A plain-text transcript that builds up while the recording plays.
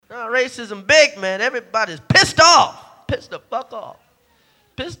racism big, man. Everybody's pissed off. Pissed the fuck off.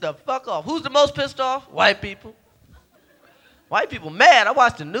 Pissed the fuck off. Who's the most pissed off? White people. White people mad. I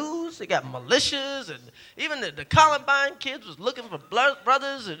watched the news. They got militias, and even the Columbine kids was looking for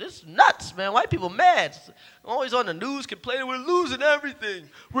brothers, and it's nuts, man. White people mad. Always on the news complaining, we're losing everything.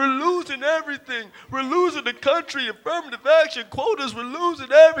 We're losing everything. We're losing the country. Affirmative action, quotas, we're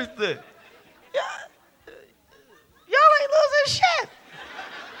losing everything. Y'all ain't losing shit.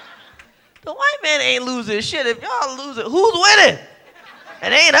 The white man ain't losing shit. If y'all losing, who's winning?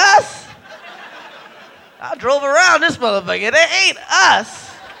 It ain't us. I drove around this motherfucker. It ain't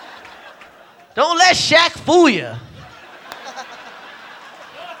us. Don't let Shaq fool you.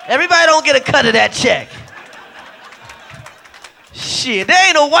 Everybody don't get a cut of that check. Shit, there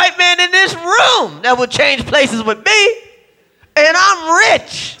ain't a white man in this room that would change places with me. And I'm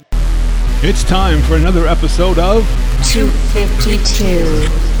rich. It's time for another episode of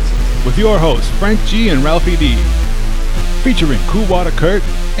 252 with your hosts Frank G and Ralphie D, featuring Cool Water Kurt,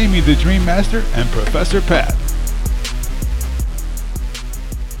 Amy the Dream Master, and Professor Pat.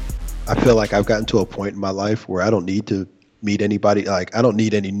 I feel like I've gotten to a point in my life where I don't need to meet anybody. Like, I don't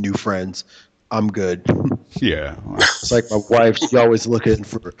need any new friends. I'm good. Yeah. It's like my wife, she always looking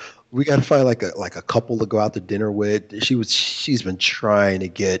for, we got to find like a couple to go out to dinner with. She's been trying to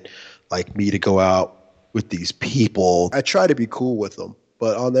get like me to go out with these people. I try to be cool with them.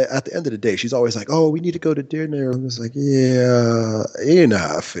 But at the end of the day, she's always like, "Oh, we need to go to dinner." I'm just like, "Yeah, you know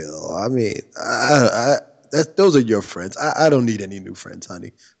how I feel. I mean, those are your friends. I don't need any new friends,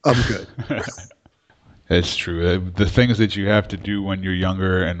 honey. I'm good." That's true. The things that you have to do when you're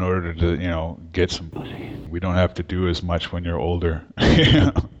younger in order to, get some pussy, we don't have to do as much when you're older.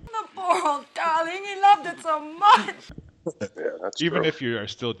 The poor old darling, he loved it so much. Yeah, that's even true. if you are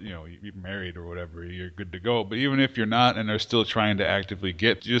still, you're married or whatever, you're good to go. But even if you're not and are still trying to actively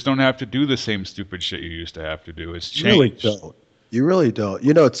get, you just don't have to do the same stupid shit you used to have to do. It's changed. You really don't.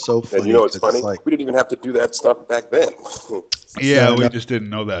 It's so funny. And it's funny? It's like, we didn't even have to do that stuff back then. Yeah, we just didn't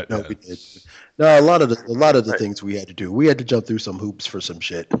know that. No, we did. No, a lot of the things we had to do. We had to jump through some hoops for some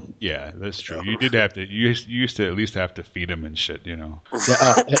shit. Yeah, that's true. You did have to. You used to at least have to feed him and shit.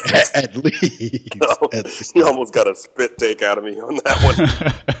 At least. You almost got a spit take out of me on that one.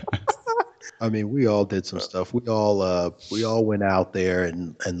 I mean, we all did some stuff. We all went out there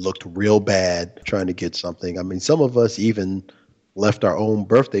and looked real bad trying to get something. I mean, some of us even left our own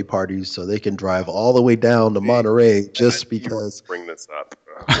birthday parties so they can drive all the way down to Monterey just because. Bring this up.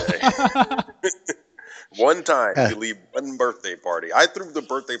 Okay. One time you leave one birthday party. I threw the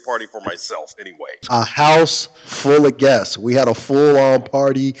birthday party for myself anyway. A house full of guests. We had a full-on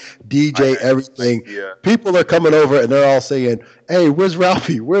party, DJ, everything. People are coming over and they're all saying, "Hey, where's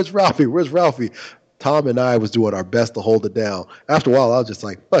Ralphie? Where's Ralphie? Where's Ralphie?" Tom and I was doing our best to hold it down. After a while, I was just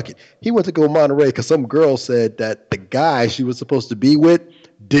like, fuck it. He went to go to Monterey because some girl said that the guy she was supposed to be with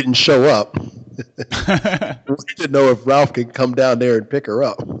didn't show up. We didn't know if Ralph could come down there and pick her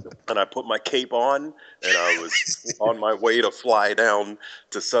up. And I put my cape on, and I was on my way to fly down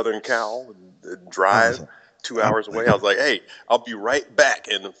to Southern Cal and drive 2 hours away. I was like, "Hey, I'll be right back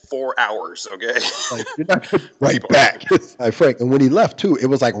in 4 hours, okay?" Like, you're not right back. Like, Frank, and when he left, too, it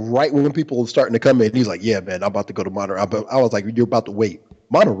was like right when people were starting to come in. He's like, "Yeah, man, I'm about to go to Monterey." I was like, "You're about to wait.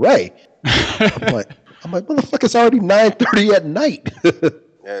 Monterey?" I'm like, motherfucker, it's already 9:30 at night.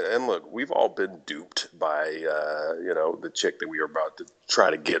 And look, we've all been duped by, the chick that we were about to try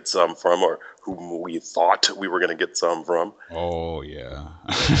to get some from, or whom we thought we were going to get some from. Oh, yeah.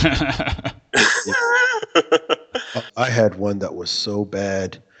 I had one that was so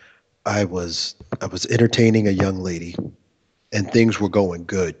bad. I was entertaining a young lady, and things were going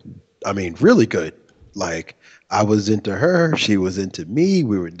good. I mean, really good. Like, I was into her, she was into me.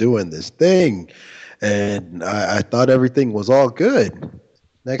 We were doing this thing, and I thought everything was all good.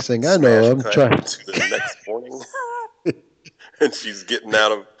 Next thing I know, I'm trying to the next morning, and she's getting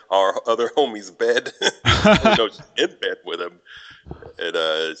out of our other homie's bed. She's in bed with him,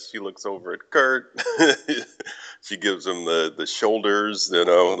 and she looks over at Kurt. She gives him the shoulders,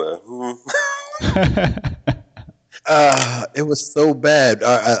 It was so bad.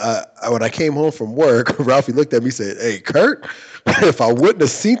 When I came home from work, Ralphie looked at me and said, "Hey, Kurt, if I wouldn't have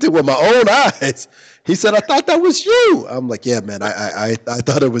seen it with my own eyes." He said, "I thought that was you." I'm like, "Yeah, man, I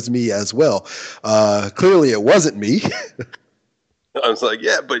thought it was me as well. Clearly it wasn't me." I was like,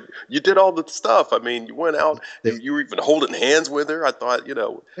 "Yeah, but you did all the stuff. I mean, you went out, you were even holding hands with her. I thought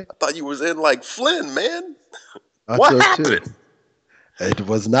you was in like Flynn, man. What happened?" Too. It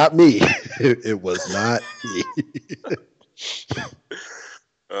was not me. It was not me.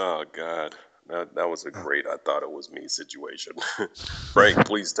 Oh, God. That was a great I thought it was me situation. Frank,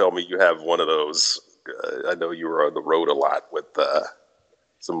 please tell me you have one of those. I know you were on the road a lot with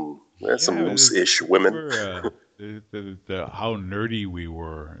some loose-ish women. How nerdy we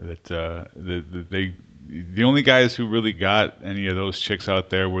were. The only guys who really got any of those chicks out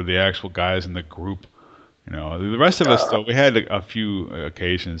there were the actual guys in the group. You know, the rest of us, though, we had a few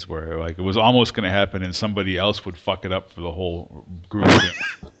occasions where like it was almost going to happen, and somebody else would fuck it up for the whole group.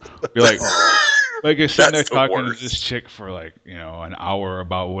 Be like you're sitting there talking to this chick for like an hour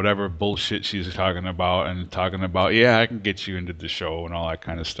about whatever bullshit she's talking about, yeah, I can get you into the show and all that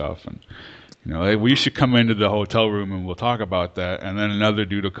kind of stuff, and like, we should come into the hotel room and we'll talk about that. And then another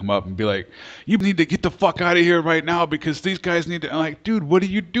dude will come up and be like, you need to get the fuck out of here right now because these guys need to. I'm like, dude, what are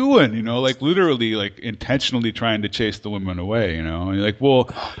you doing? Like literally, like intentionally trying to chase the women away. And you're like, well,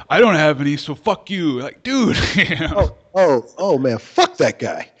 I don't have any, so fuck you. Like, dude. Oh man, fuck that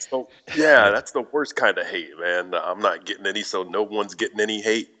guy. So yeah, that's the worst kind of hate, man. I'm not getting any, so no one's getting any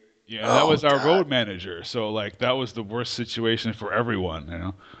hate. Yeah, that was our road manager. So like that was the worst situation for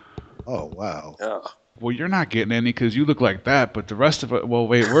everyone. Oh, wow. Yeah. Well, you're not getting any because you look like that, but the rest of it, well,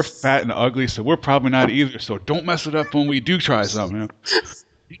 wait, we're fat and ugly, so we're probably not either, so don't mess it up when we do try something.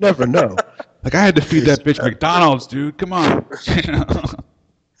 You never know. Like, I had to feed that bitch McDonald's, dude. Come on.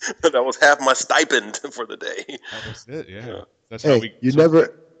 That was half my stipend for the day. That was it, yeah. That's how we.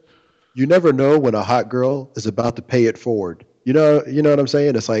 You never know when a hot girl is about to pay it forward. You know what I'm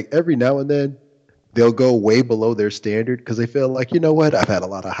saying? It's like every now and then, they'll go way below their standard because they feel like, you know what? I've had a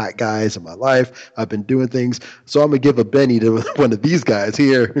lot of hot guys in my life. I've been doing things. So I'm going to give a Benny to one of these guys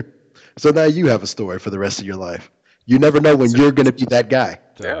here. So now you have a story for the rest of your life. You never know when you're going to be that guy.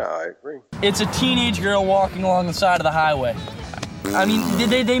 Yeah, I agree. It's a teenage girl walking along the side of the highway. I mean,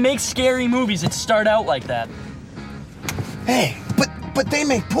 they make scary movies that start out like that. Hey, but they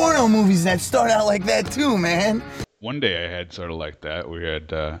make porno movies that start out like that too, man. One day I had sort of like that. We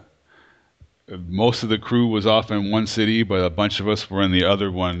had... most of the crew was off in one city, but a bunch of us were in the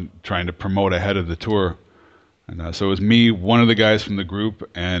other one trying to promote ahead of the tour. And so it was me, one of the guys from the group,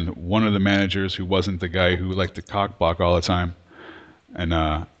 and one of the managers who wasn't the guy who liked to cock block all the time.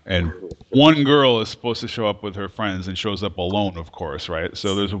 And one girl is supposed to show up with her friends and shows up alone, of course, right?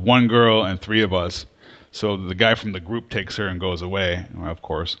 So there's one girl and three of us. So the guy from the group takes her and goes away, of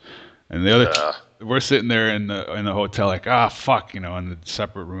course. And the other, we're sitting there in the hotel, like, fuck, in the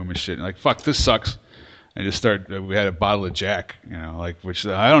separate room and shit. And like, fuck, this sucks. And just we had a bottle of Jack, which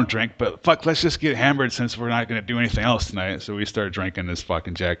I don't drink, but fuck, let's just get hammered since we're not going to do anything else tonight. So we started drinking this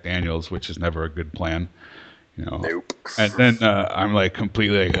fucking Jack Daniels, which is never a good plan, Nope. And then I'm like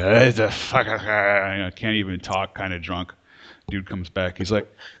completely like, the fuck, I can't even talk, kind of drunk. Dude comes back, he's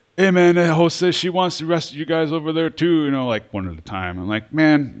like, hey man, the host says she wants the rest of you guys over there too, like one at a time. I'm like,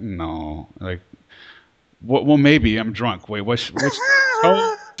 man, no. Like, well, maybe I'm drunk. Wait, which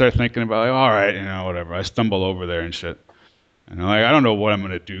start thinking about, like, all right, whatever. I stumble over there and shit. And like, I don't know what I'm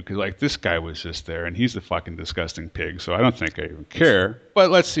going to do because like this guy was just there and he's a fucking disgusting pig. So I don't think I even care.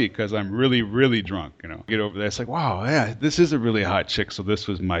 But let's see, because I'm really, really drunk, Get over there. It's like, wow, yeah, this is a really hot chick. So this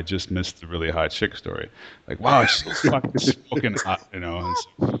was my just missed the really hot chick story. Like, wow, she's fucking smoking hot, And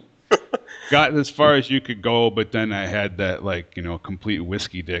so, got as far as you could go, but then I had that like, complete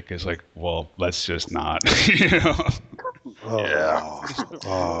whiskey dick. It's like, well, let's just not, Yeah.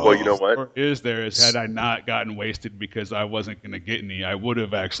 Well, you know what? Is had I not gotten wasted because I wasn't going to get any, I would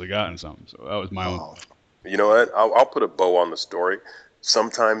have actually gotten some. So that was my own. You know what? I'll put a bow on the story.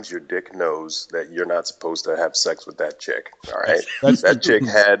 Sometimes your dick knows that you're not supposed to have sex with that chick. All right. That chick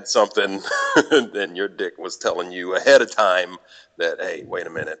had something, and your dick was telling you ahead of time that, hey, wait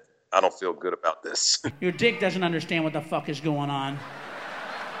a minute. I don't feel good about this. Your dick doesn't understand what the fuck is going on.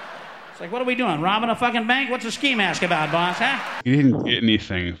 It's like, what are we doing? Robbing a fucking bank? What's the ski mask about, boss, huh? You didn't get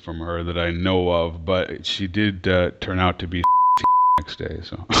anything from her that I know of, but she did turn out to be next day,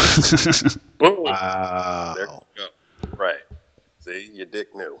 so. Wow. There you go. Right. See, your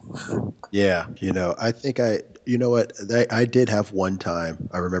dick knew. Yeah, I think I did have one time,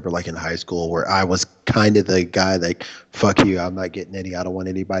 I remember like in high school where I was kind of the guy like, fuck you, I'm not getting any, I don't want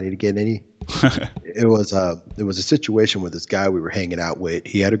anybody to get any. It was a situation where this guy we were hanging out with,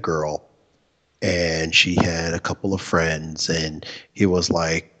 he had a girl and she had a couple of friends and he was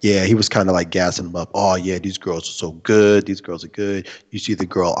like, yeah, he was kind of like gassing them up. Oh yeah, these girls are so good. These girls are good. You see the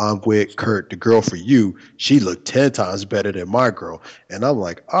girl I'm with, Kurt, the girl for you, she looked 10 times better than my girl. And I'm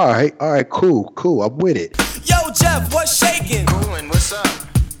like, all right, cool. I'm with it. Yo, Jeff, what's shaking? Coolin', what's up?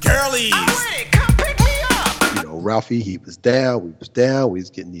 Girlies. I'm with it. Come pick me up. Ralphie, he was down. We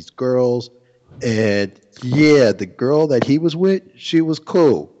was getting these girls. And yeah, the girl that he was with, she was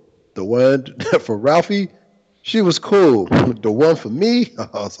cool. the one for Ralphie, she was cool. The one for me, I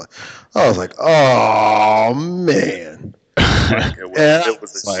was like, oh man. Frank, it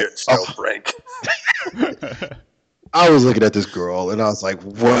was a shit show, Frank. I was looking at this girl and I was like,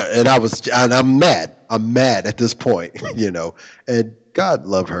 what? And I'm mad. I'm mad at this point, and God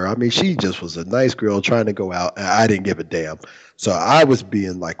love her. I mean, she just was a nice girl trying to go out and I didn't give a damn. So I was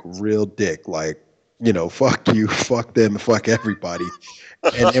being like real dick, like, fuck you, fuck them, fuck everybody.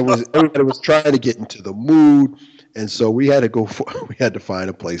 And everybody was trying to get into the mood. And so we had to find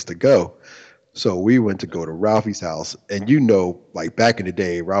a place to go. So we went to go to Ralphie's house, and like back in the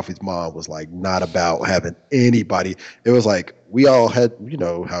day, Ralphie's mom was like not about having anybody. It was like we all had,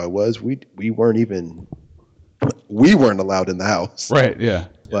 how it was. We weren't allowed in the house. Right. Yeah.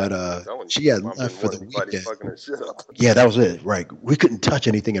 But she had left for the weekend. Fucking her shit up. Yeah, that was it. Right. We couldn't touch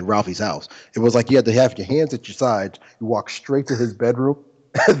anything in Ralphie's house. It was like you had to have your hands at your sides. You walk straight to his bedroom.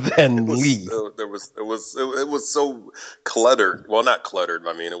 And then leave. It was so cluttered. Well, not cluttered.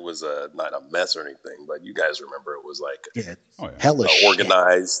 I mean, it was not a mess or anything. But you guys remember it was like hella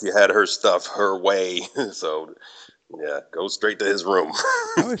organized. You had her stuff her way. So yeah, go straight to his room.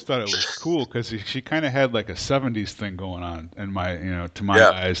 I always thought it was cool because she kind of had like a '70s thing going on in my, to my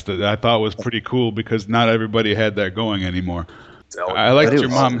eyes that I thought was pretty cool because not everybody had that going anymore. I liked your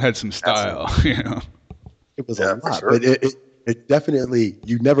mom had some style. It was a lot, sure. But it definitely,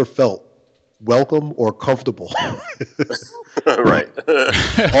 you never felt welcome or comfortable. Right.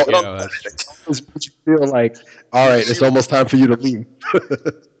 You feel like, all right, it's almost time for you to leave.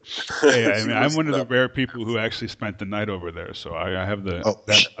 Hey, I mean, I'm one of the rare people who actually spent the night over there, so I have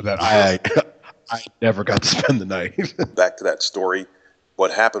I never got to spend the night. Back to that story.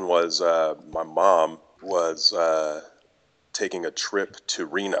 What happened was my mom was taking a trip to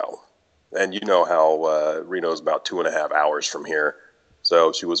Reno. And you know how Reno's about 2.5 hours from here.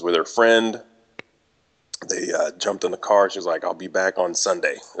 So she was with her friend. They jumped in the car. She was like, I'll be back on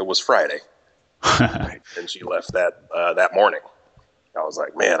Sunday. It was Friday. And she left that morning. I was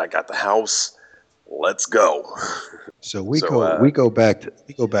like, man, I got the house. Let's go. So we go back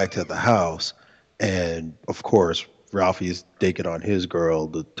to the house. And, of course, Ralphie's digging on his girl.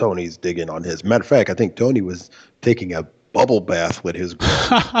 Tony's digging on his. Matter of fact, I think Tony was taking a bubble bath with his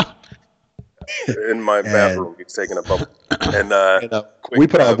girl. In my bathroom, he's taking a bubble. And we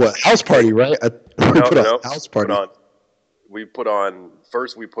put on what? House party, right? House party. We put on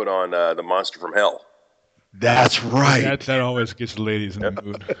the Monster from Hell. That's right. That always gets the ladies in the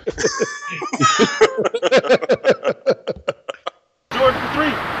mood. Jordan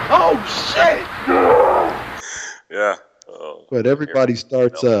 3. Oh shit! Yeah. But everybody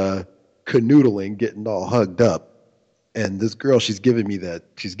starts canoodling, getting all hugged up. And this girl, she's giving me the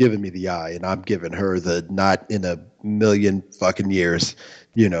eye, and I'm giving her the not in a million fucking years,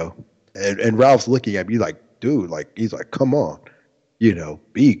 And Ralph's looking at me like, dude, like he's like, come on,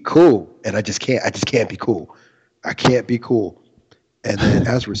 be cool. And I just can't be cool. I can't be cool. And then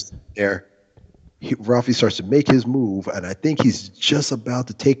as we're there, Ralphie starts to make his move, and I think he's just about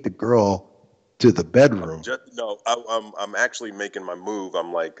to take the girl to the bedroom. I'm actually making my move.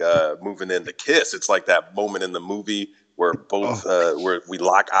 I'm like moving in to kiss. It's like that moment in the movie where both where we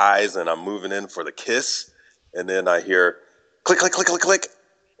lock eyes, and I'm moving in for the kiss, and then I hear click, click, click, click, click,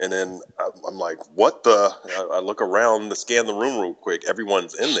 and then I'm like, what the? I look around to scan the room real quick.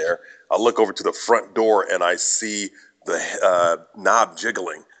 Everyone's in there. I look over to the front door, and I see the knob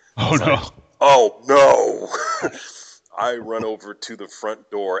jiggling. Oh no! Like, oh no! I run over to the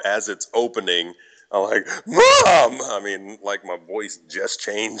front door as it's opening. I'm like, Mom! I mean, like my voice just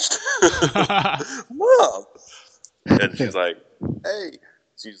changed. Mom! And she's like, hey.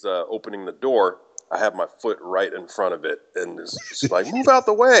 She's opening the door. I have my foot right in front of it. And she's like, move out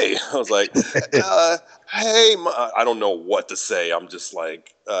the way. I was like, hey, Mom. I don't know what to say. I'm just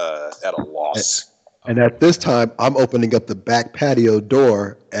like at a loss. And at this time, I'm opening up the back patio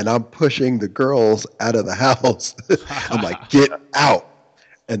door, and I'm pushing the girls out of the house. I'm like, get out.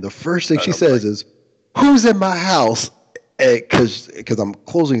 And the first thing she says is, who's in my house? Because I'm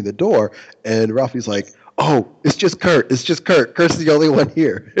closing the door. And Ralphie's like, oh, it's just Kurt. It's just Kurt. Kurt's the only one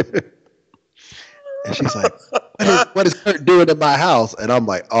here. And she's like, what is Kurt doing in my house? And I'm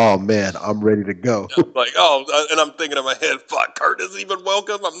like, oh, man, I'm ready to go. Like, and I'm thinking in my head, fuck, Kurt isn't even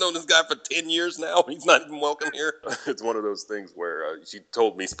welcome. I've known this guy for 10 years now. He's not even welcome here. It's one of those things where she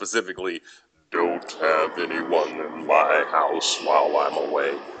told me specifically, don't have anyone in my house while I'm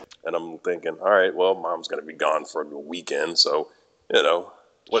away. And I'm thinking, all right, well, Mom's going to be gone for the weekend. So,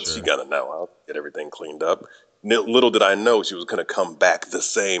 what's she going to know? I'll get everything cleaned up. Little did I know she was going to come back the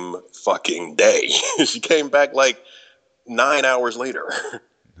same fucking day. She came back like 9 hours later.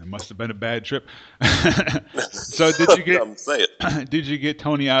 It must have been a bad trip. So did you get? I'm saying. Did you get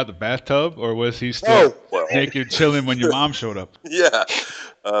Tony out of the bathtub, or was he still naked chilling when your mom showed up? Yeah,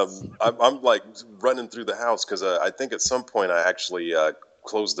 I'm like running through the house because I think at some point I actually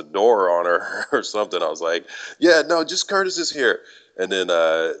closed the door on her or something. I was like, "Yeah, no, just Curtis is here," and then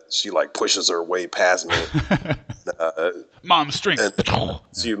she like pushes her way past me. Mom's strength. And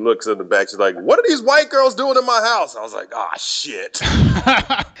she looks in the back. She's like, "What are these white girls doing in my house?" I was like, "Ah, shit,"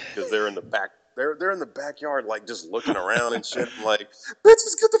 because they're in the back. They're in the backyard, like just looking around and shit. I'm like,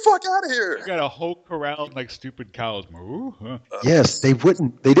 "Bitches, get the fuck out of here!" You got a whole corral like stupid cows. Moo. Yes, they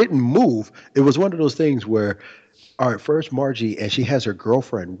didn't move. It was one of those things where, all right, first Margie, and she has her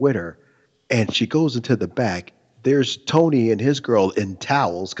girlfriend with her, and she goes into the back. There's Tony and his girl in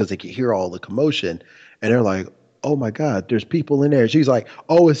towels because they can hear all the commotion, and they're like, "Oh my God, there's people in there." She's like,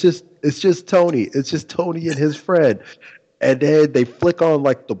 "Oh, it's just Tony. It's just Tony and his friend." And then they flick on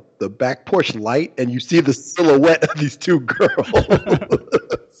like the back porch light, and you see the silhouette of these two girls.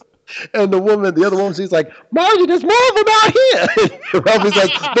 And the other woman, she's like, "Margie, there's more of them out here." And Ralphie's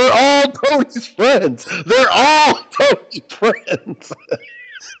like, "They're all Tony's friends. They're all Tony's friends."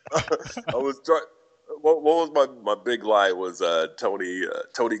 I was trying. What was my big lie was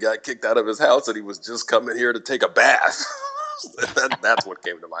Tony got kicked out of his house and he was just coming here to take a bath. That's what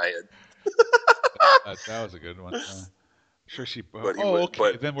came to my head. That was a good one. Sure, she. But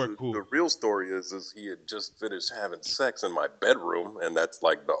okay. Then we're cool. The real story is he had just finished having sex in my bedroom, and that's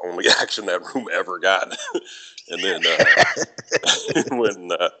like the only action that room ever got. And then when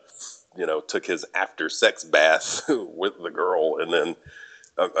took his after sex bath with the girl, and then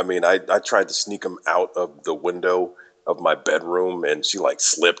I tried to sneak him out of the window of my bedroom, and she like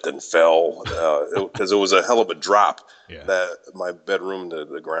slipped and fell because it was a hell of a drop. Yeah. That my bedroom,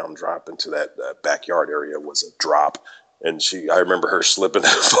 the ground drop into that backyard area was a drop. And I remember her slipping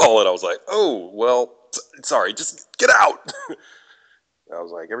and falling. I was like, "Oh, well, sorry, just get out." I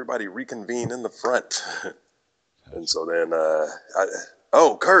was like, "Everybody reconvene in the front." And so then,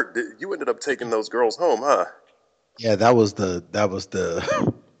 Kurt, you ended up taking those girls home, huh? Yeah, that was the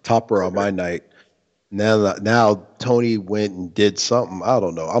topper on my night. Now Tony went and did something. I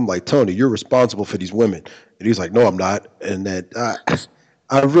don't know. I'm like, "Tony, you're responsible for these women." And he's like, "No, I'm not." And then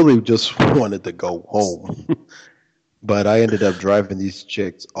I really just wanted to go home. But I ended up driving these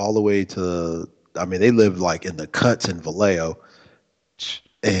chicks all the way to, they lived like in the cuts in Vallejo.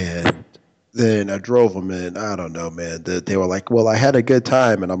 And then I drove them in. I don't know, man. They were like, "Well, I had a good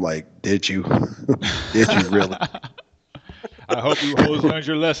time." And I'm like, "Did you? Did you really?" I hope you hoes learned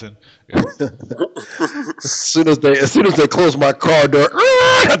your lesson. As soon as they closed my car door,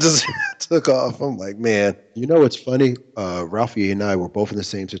 I just took off. I'm like, man, you know what's funny? Ralphie and I were both in the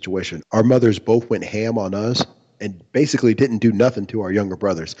same situation. Our mothers both went ham on us and basically didn't do nothing to our younger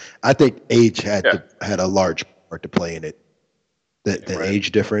brothers. I think age had a large part to play in it. The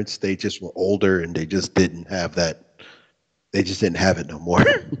age difference, they just were older and they just didn't have that. They just didn't have it no more.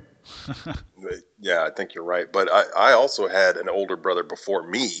 Yeah, I think you're right. But I also had an older brother before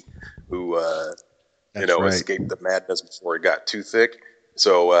me who, escaped the madness before it got too thick.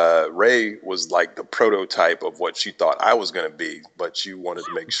 So Ray was like the prototype of what she thought I was going to be, but she wanted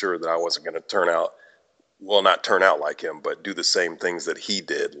to make sure that I wasn't going to not turn out like him, but do the same things that he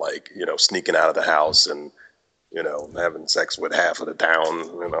did, like, sneaking out of the house and, having sex with half of the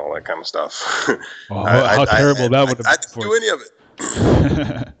town and all that kind of stuff. Oh, how terrible that would have been. I didn't do any of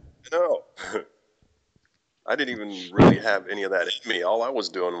it. No. I didn't even really have any of that in me. All I was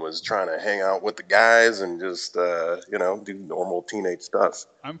doing was trying to hang out with the guys and just, do normal teenage stuff.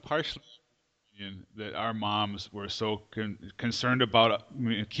 I'm partially that our moms were so concerned about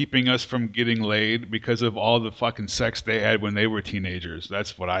keeping us from getting laid because of all the fucking sex they had when they were teenagers.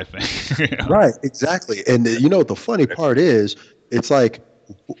 That's what I think. Right, exactly. And the funny part is, it's like,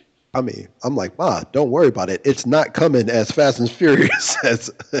 I'm like, "Ma, don't worry about it. It's not coming as fast and furious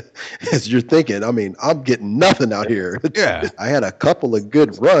as you're thinking. I'm getting nothing out here." Yeah. I had a couple of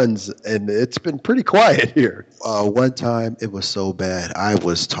good runs, and it's been pretty quiet here. One time, it was so bad. I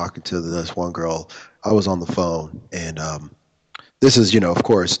was talking to this one girl. I was on the phone, and this is, of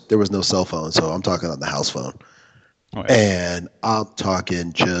course, there was no cell phone, so I'm talking on the house phone. Oh, yeah. And I'm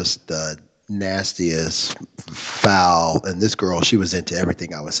talking just the nastiest, foul, and this girl, she was into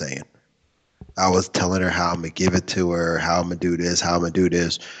everything I was saying. I was telling her how I'm gonna give it to her, how I'm gonna do this, how I'm gonna do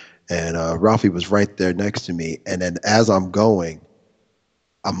this, and Ralphie was right there next to me. And then as I'm going,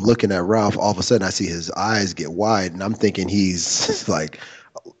 I'm looking at Ralph. All of a sudden, I see his eyes get wide, and I'm thinking he's like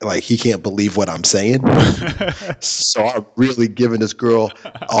he can't believe what I'm saying. So I'm really giving this girl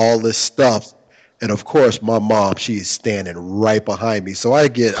all this stuff. And of course, my mom, she's standing right behind me. So I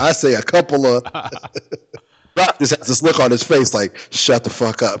say a couple of, Rob just has this look on his face like, shut the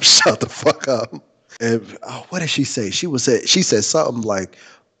fuck up, shut the fuck up. And what did she say? She said something like,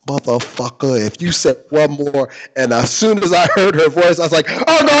 motherfucker, if you said one more. And as soon as I heard her voice, I was like,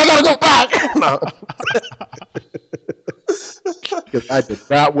 oh no, I gotta go back. No. Because I did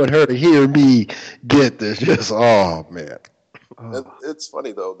not want her to hear me get this. Just, oh man. It's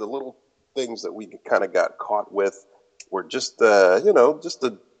funny though, the little things that we kind of got caught with were just just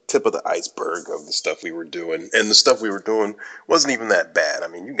the tip of the iceberg of the stuff we were doing. And the stuff we were doing wasn't even that bad. I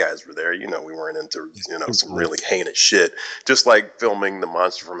mean, you guys were there, we weren't into, some really heinous shit. Just like filming The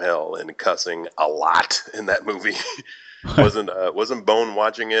Monster from Hell and cussing a lot in that movie. Wasn't Bone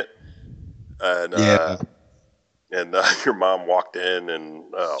watching it? And and your mom walked in and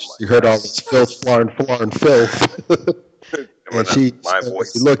you heard all this filth, flarn filth. And she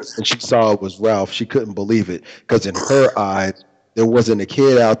looked and she saw it was Ralph. She couldn't believe it because in her eyes, there wasn't a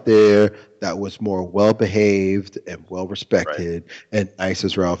kid out there that was more well-behaved and well-respected and nice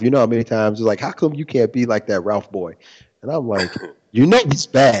as Ralph. You know how many times it's like, how come you can't be like that Ralph boy? And I'm like, he's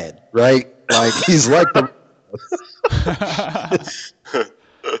bad, right? Like, he's like the...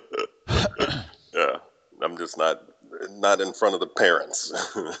 Yeah, I'm just not in front of the parents.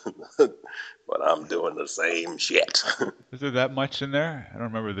 But I'm doing the same shit. Is there that much in there? I don't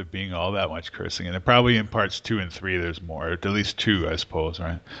remember there being all that much cursing. And probably in parts 2 and 3 there's more. At least 2, I suppose,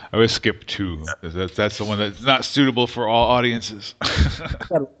 right? I always skip 2 because that's the one that's not suitable for all audiences. You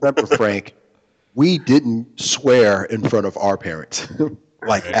gotta remember, Frank, we didn't swear in front of our parents,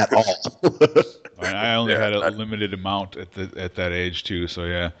 at all. I only had a limited amount at that age too, so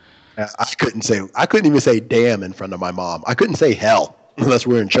yeah. I couldn't even say damn in front of my mom. I couldn't say hell unless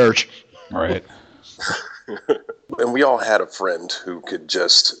we're in church. Right. And we all had a friend who could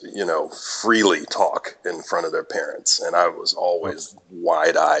just, freely talk in front of their parents. And I was always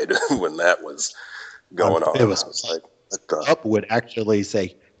wide-eyed when that was going on. It was like, Up would actually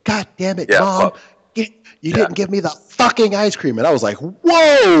say, God damn it, Mom, you didn't give me the fucking ice cream. And I was like,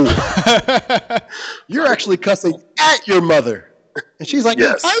 whoa, you're actually cussing at your mother. And she's like,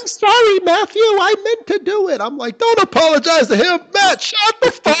 I'm sorry, Matthew. I meant to do it. I'm like, don't apologize to him. Matt, shut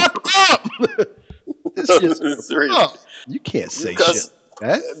the fuck up. You can't say shit like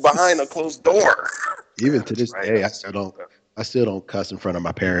that behind a closed door. Even to this day, I still don't cuss in front of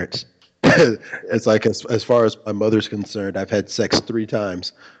my parents. It's like as far as my mother's concerned, I've had sex 3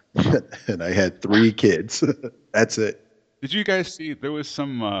 times and I had 3 kids. That's it. Did you guys see, there was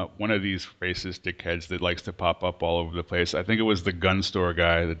some, one of these racist dickheads that likes to pop up all over the place. I think it was the gun store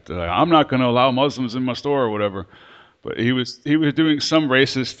guy that, I'm not going to allow Muslims in my store or whatever. But he was doing some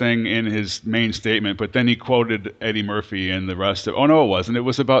racist thing in his main statement, but then he quoted Eddie Murphy and the rest of, oh no, it wasn't. It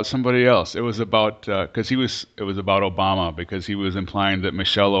was about somebody else. It was about, it was about Obama because he was implying that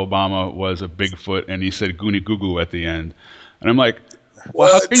Michelle Obama was a Bigfoot and he said goony goo goo at the end. And I'm like,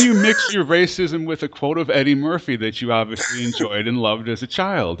 well, how can you mix your racism with a quote of Eddie Murphy that you obviously enjoyed and loved as a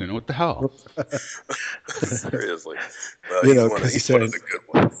child? What the hell? Seriously. He's one of the good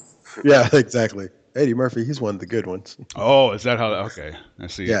ones. Yeah, exactly. Eddie Murphy, he's one of the good ones. Oh, is that how? Okay, I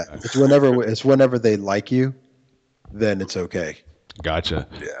see. Yeah, it's whenever they like you, then it's okay. Gotcha.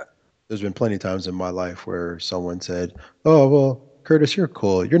 Yeah. There's been plenty of times in my life where someone said, "Oh, well, Curtis, you're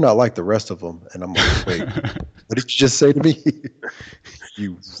cool. You're not like the rest of them." And I'm like, "Wait, what did you just say to me?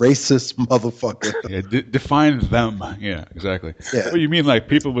 You racist motherfucker." Yeah, define them. Yeah, exactly. Yeah. What do you mean, like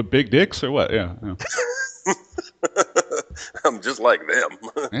people with big dicks or what? Yeah. I'm just like them.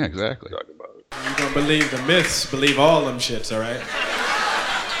 Yeah, exactly. Talk about it. You don't believe the myths, believe all them shits, all right?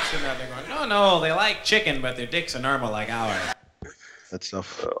 Sitting out there going, no, they like chicken, but their dicks are normal like ours. That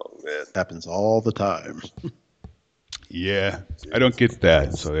stuff happens all the time. Yeah, I don't get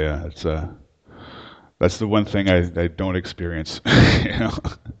that. So yeah, that's the one thing I don't experience.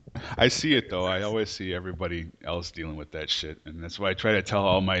 I see it though. I always see everybody else dealing with that shit, and that's why I try to tell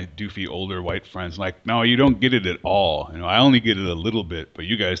all my doofy older white friends, like, no, you don't get it at all. I only get it a little bit, but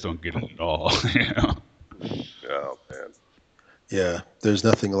you guys don't get it at all. Oh man. Yeah, there's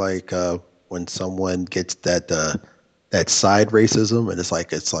nothing like when someone gets that side racism, and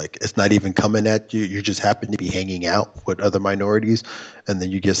it's not even coming at you. You just happen to be hanging out with other minorities, and then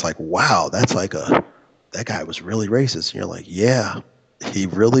you just like, wow, that's like that guy was really racist. And you're like, yeah. He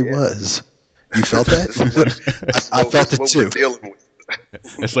really was. You felt that? I felt it too.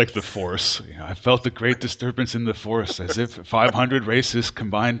 It's like the Force. I felt the great disturbance in the Force, as if 500 races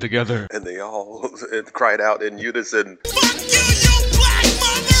combined together. And they all cried out in unison. Fuck you, you black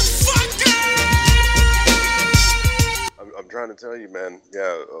motherfucker! I'm trying to tell you, man.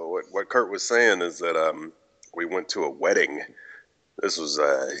 Yeah, what Kurt was saying is that we went to a wedding. This was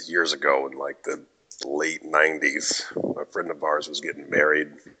years ago in like the late 90s. A friend of ours was getting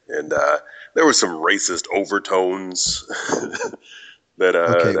married, and there were some racist overtones that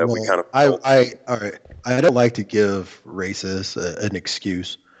we kind of felt. All right. I don't like to give racists an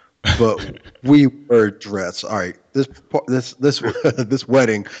excuse, but we were dressed. All right, this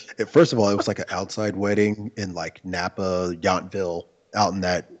wedding. First of all, it was like an outside wedding in like Napa, Yountville, out in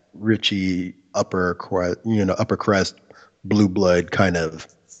that Richie upper crest, blue blood kind of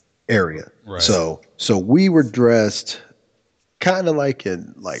area. Right. So we were dressed kind of like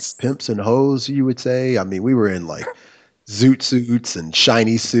in like pimps and hoes, you would say. I mean, we were in like zoot suits and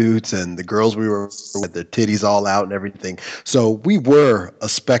shiny suits, and the girls we were with their titties all out and everything. So we were a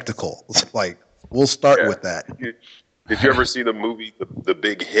spectacle. Like, we'll start with that. Did you ever see the movie The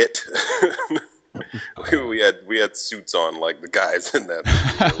Big Hit? we had suits on like the guys in that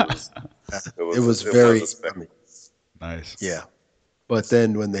movie. It was very nice. Yeah. But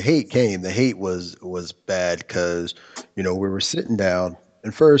then when the hate came, the hate was bad because, we were sitting down,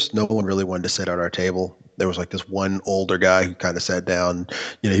 and first no one really wanted to sit at our table. There was like this one older guy who kind of sat down.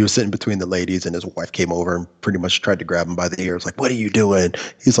 He was sitting between the ladies, and his wife came over and pretty much tried to grab him by the ears. Like, what are you doing?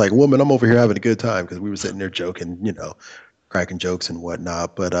 He's like, woman, I'm over here having a good time, because we were sitting there joking, cracking jokes and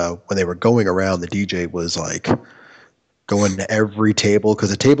whatnot. But when they were going around, the DJ was like going to every table, because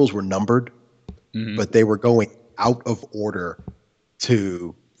the tables were numbered, but they were going out of order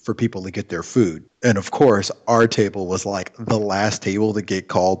for people to get their food. And of course, our table was like the last table to get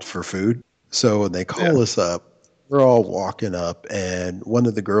called for food. So when they call us up, we're all walking up, and one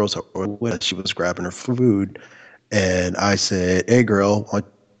of the girls with us, she was grabbing her food, and I said, "Hey, girl, why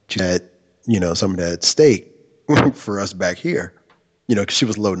don't you get, some of that steak for us back here?" Because she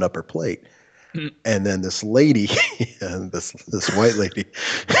was loading up her plate. And then this lady, this white lady,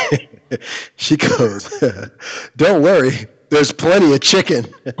 she goes, "Don't worry, there's plenty of chicken."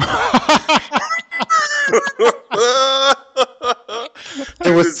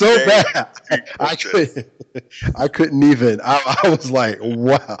 It was so bad. I couldn't even. I was like,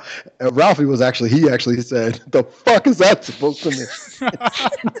 wow. And Ralphie he actually said, "The fuck is that supposed to mean?"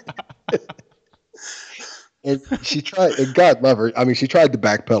 And she tried, and God love her. I mean, she tried to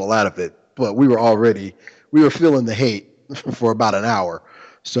backpedal out of it, but we were feeling the hate for about an hour.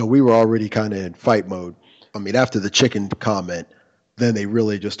 So we were already kind of in fight mode. I mean, after the chicken comment, then they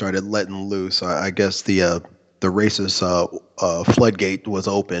really just started letting loose. I guess the racist floodgate was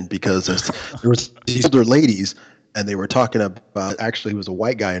open, because there was these older ladies, and they were talking about, actually, he was a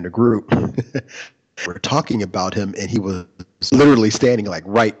white guy in the group. We're talking about him, and he was literally standing like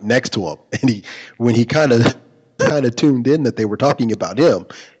right next to him. And when he kind of tuned in that they were talking about him,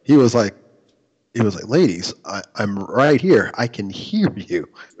 he was like, "Ladies, I'm right here. I can hear you."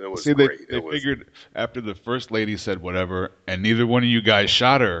 It was See, great. They figured after the first lady said whatever, and neither one of you guys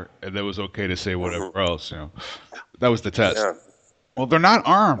shot her, and it was okay to say whatever else. That was the test. Yeah. Well, they're not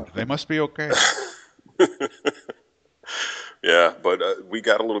armed. They must be okay. Yeah, but we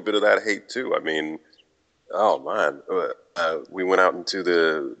got a little bit of that hate too. I mean, oh man, we went out into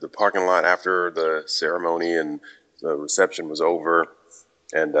the parking lot after the ceremony and the reception was over,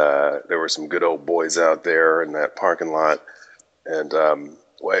 and there were some good old boys out there in that parking lot. And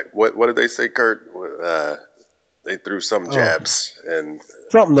what did they say, Kurt? They threw some jabs and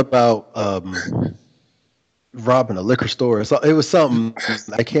something about robbing a liquor store. So it was something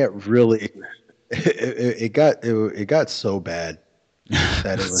I can't really. It got so bad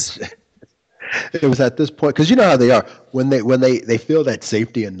that it was at this point, because you know how they are when they feel that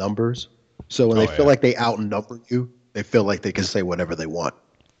safety in numbers. So when they feel like they outnumber you, they feel like they can say whatever they want.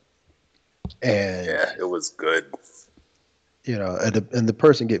 And yeah, it was good. And the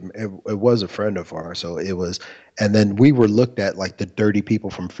person it was a friend of ours, so it was, and then we were looked at like the dirty people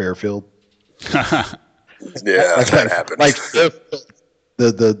from Fairfield. Yeah, that happened. Like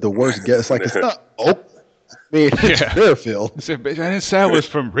the worst guess. Like, it's not. Oh, I mean, it's Fairfield. I didn't say I was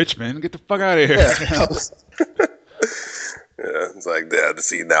from Richmond. Get the fuck out of here. Yeah, it's like that.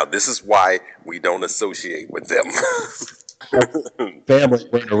 See, now this is why we don't associate with them. Family,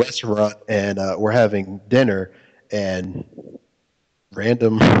 we're in a restaurant, and we're having dinner, and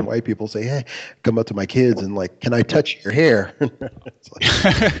random white people say, "Hey, come up to my kids and like, can I touch your hair?" It's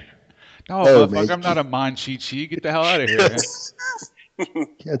like, no, motherfucker, I'm not a Manchichi. Get the hell out of here.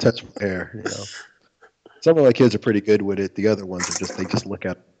 Can't touch my hair. Some of my kids are pretty good with it. The other ones are they just look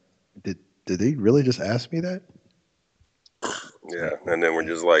at. Did they really just ask me that? Yeah, and then we're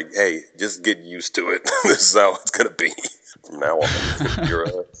just like, hey, just get used to it. This is how it's gonna be from now on.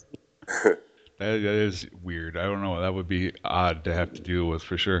 That is weird. I don't know. That would be odd to have to deal with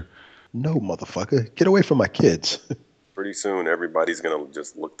for sure. No, motherfucker. Get away from my kids. Pretty soon, everybody's going to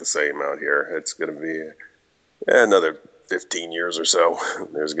just look the same out here. It's going to be another 15 years or so.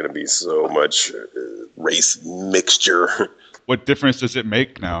 There's going to be so much race mixture. What difference does it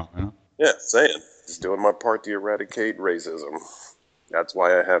make now? You know? Yeah, saying. Just doing my part to eradicate racism. That's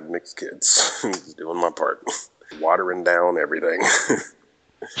why I have mixed kids. Just doing my part. Watering down everything.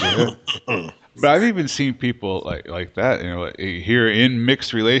 Yeah. But I've even seen people like that, you know, like here in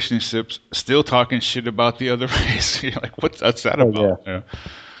mixed relationships, still talking shit about the other race. You're like, what's that about? Yeah. You know?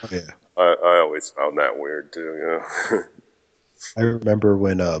 Yeah. I always found that weird too. Yeah. I remember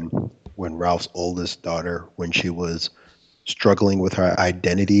when Ralph's oldest daughter, when she was struggling with her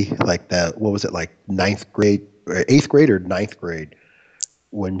identity, like that. What was it, like eighth grade or ninth grade?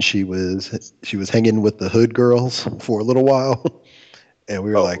 When she was hanging with the hood girls for a little while. And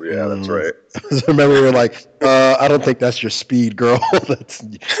we were like, yeah, that's right. I remember we were like, I don't think that's your speed, girl.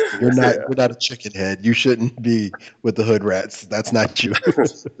 You're not a chicken head. You shouldn't be with the hood rats. That's not you.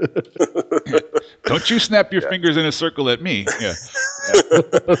 Don't you snap your fingers in a circle at me. Yeah.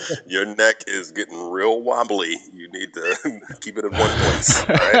 Your neck is getting real wobbly. You need to keep it in one place.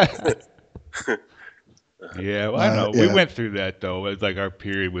 All right. Yeah, well, I know. We went through that, though. It was like our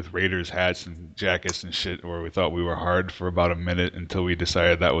period with Raiders hats and jackets and shit where we thought we were hard for about a minute until we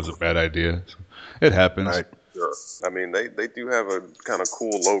decided that was a bad idea. So it happens. Right. Sure. I mean, they do have a kind of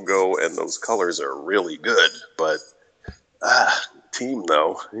cool logo, and those colors are really good. But, team,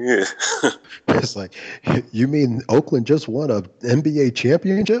 though. Yeah. It's like, you mean Oakland just won a NBA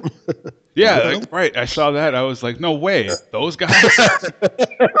championship? Yeah, like, right. I saw that. I was like, no way. Those guys?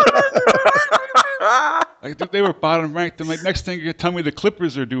 Like they were bottom ranked. I'm like, next thing you tell me the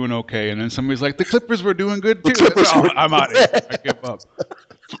Clippers are doing okay, and then somebody's like, the Clippers were doing good too. I'm out of here. I give up.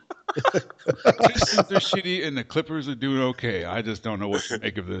 Pistons are shitty, and the Clippers are doing okay. I just don't know what to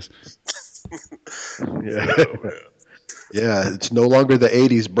make of this. Yeah, yeah. It's no longer the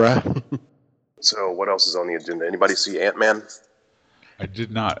 '80s, bruh. So, what else is on the agenda? Anybody see Ant-Man? I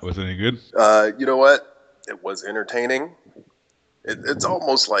did not. Was it any good? You know what? It was entertaining. It's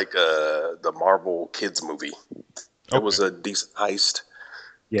almost like the Marvel kids movie. Okay. It was a decent heist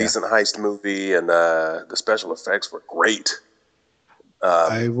movie, and the special effects were great.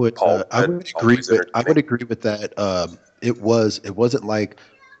 I would agree with that. It wasn't like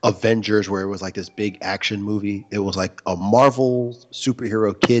Avengers where it was like this big action movie. It was like a Marvel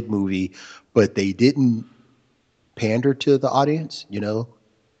superhero kid movie, but they didn't pander to the audience. You know,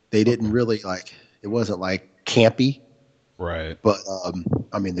 they didn't really like. It wasn't like campy. Right. But,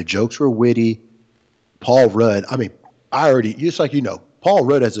 I mean, the jokes were witty. Paul Rudd, I mean, just like, you know, Paul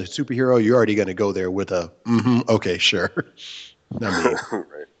Rudd as a superhero, you're already going to go there with a, okay, sure. I mean,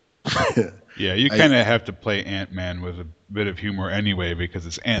 right. Yeah, you kind of have to play Ant-Man with a bit of humor anyway because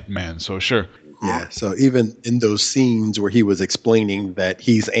it's Ant-Man, so sure. Yeah, so even in those scenes where he was explaining that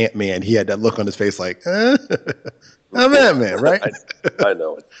he's Ant-Man, he had that look on his face like, I'm Ant-Man, right? I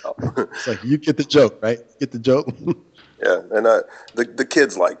know it. It's like, you get the joke, right? Get the joke? Yeah, and the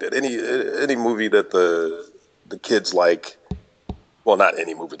kids liked it. Any movie that the kids like, well, not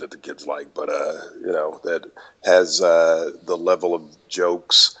any movie that the kids like, but you know, that has the level of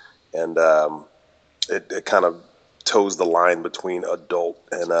jokes and it kind of toes the line between adult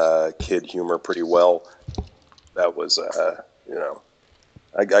and kid humor pretty well. That was you know,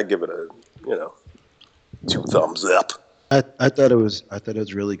 I give it a 2 thumbs up. I thought it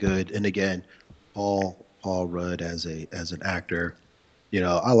was really good, and again, Paul Rudd as an actor, you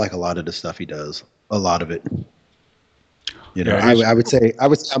know, I like a lot of the stuff he does. A lot of it. You know, I would say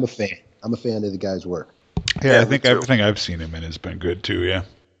I'm a fan. I'm a fan of the guy's work. Yeah, I think everything I've seen him in has been good too. Yeah.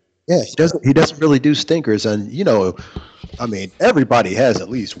 Yeah, he doesn't really do stinkers, and you know, I mean, everybody has at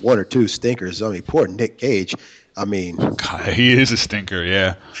least 1 or 2 stinkers. I mean, poor Nick Cage. I mean, God, he is a stinker.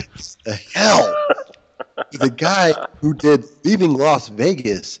 Yeah. The hell, the guy who did Leaving Las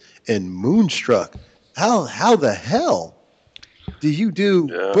Vegas and Moonstruck. How the hell do you do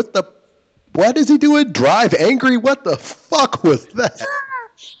what is he doing? Drive Angry? What the fuck was that?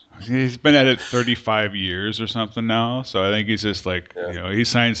 He's been at it 35 years or something now, so I think he's just like, you know, he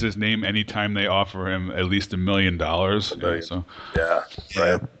signs his name anytime they offer him at least $1 million. So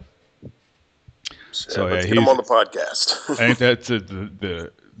right. So let's get him on the podcast. I think that's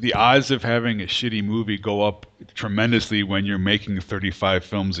the odds of having a shitty movie go up tremendously when you're making 35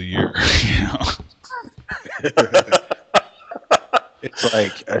 films a year. You know. It's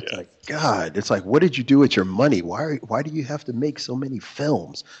like God. It's like, what did you do with your money? Why do you have to make so many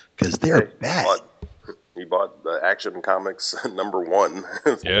films? Because they're bad. He bought the Action Comics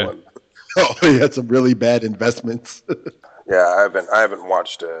 #1. Yeah. Oh, he had some really bad investments. Yeah, I haven't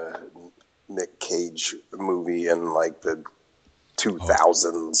watched a Nick Cage movie in like the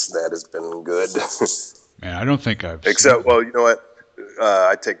 2000s that has been good. Man, I don't think I've Except, well, you know what?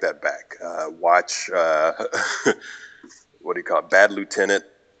 I take that back. Watch what do you call it? Bad Lieutenant.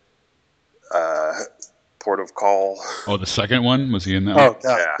 Port of Call. Oh, the second one? Was he in that Oh, one?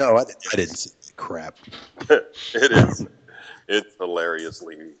 God, Yeah. no, I didn't see the crap. It is. It's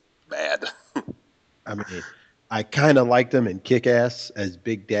hilariously bad. I mean, I kind of liked him in Kick-Ass as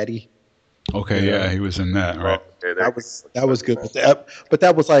Big Daddy. Okay, yeah, he was in that, right? Okay, That was good. But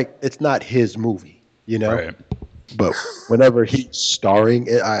that was like, it's not his movie, you know? Right. But whenever he's starring,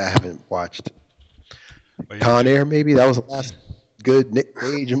 I haven't watched Con Air, maybe. That was the last good Nick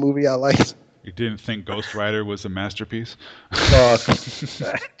Cage movie I liked. You didn't think Ghost Rider was a masterpiece? Oh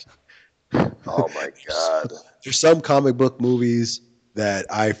my God. There's some comic book movies that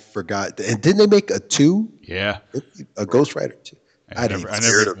I forgot. And didn't they make a 2? Yeah. A Ghost Rider 2? I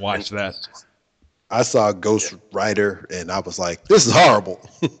never watched that. I saw Ghost Rider and I was like, this is horrible.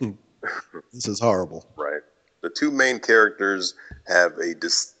 This is horrible. Right. The two main characters have a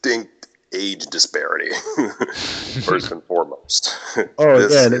distinct age disparity, first and foremost. Oh,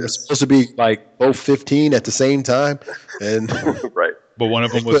 yeah, and it was supposed to be like both 15 at the same time. And right. But one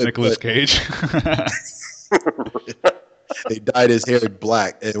of them was Nicolas Cage. They dyed his hair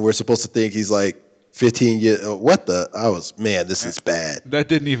black, and we're supposed to think he's like 15 years. What the? This is bad. That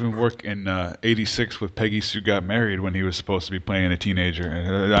didn't even work in '86 with Peggy Sue Got Married when he was supposed to be playing a teenager.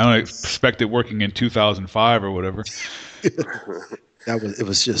 I don't expect it working in 2005 or whatever. It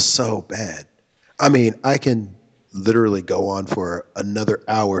was just so bad. I mean, I can literally go on for another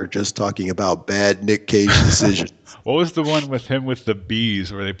hour just talking about bad Nick Cage decisions. What was the one with him with the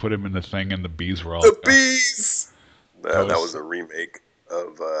bees where they put him in the thing and the bees were all the bees? That was a remake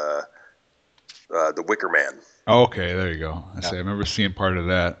of The Wicker Man. Oh, okay, there you go. I remember seeing part of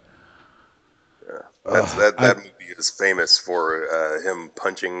that. Yeah. That movie is famous for him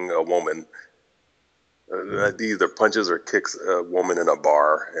punching a woman. He either punches or kicks a woman in a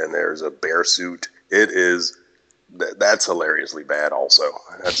bar, and there's a bear suit. That's hilariously bad. Also,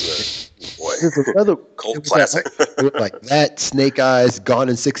 that's another cult classic. Like that, Snake Eyes, Gone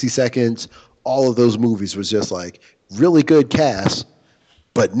in 60 Seconds. All of those movies was just like really good cast,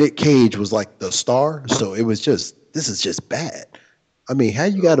 but Nick Cage was like the star. So it was just, this is just bad. I mean, how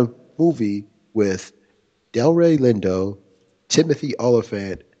you got a movie with Delroy Lindo, Timothy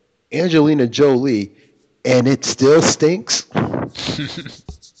Olyphant, Angelina Jolie, and it still stinks?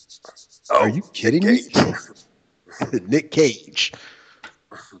 Are you kidding me? Nick Cage.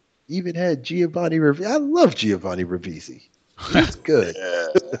 Even had Giovanni Ribisi. I love Giovanni Ribisi. He's good.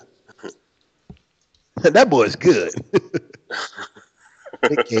 That boy's good.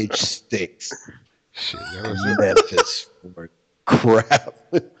 Nick Cage stinks. Shit, Memphis for crap.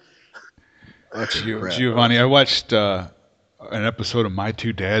 Giovanni, I watched an episode of My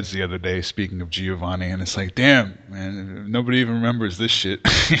Two Dads the other day, speaking of Giovanni, and it's like, damn, man, nobody even remembers this shit.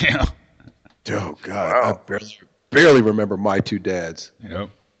 You know? Oh, God. Wow. I barely remember My Two Dads. Yep.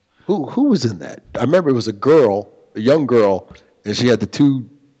 Who was in that? I remember it was a young girl, and she had the two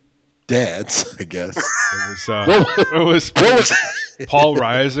dads, I guess. It was Paul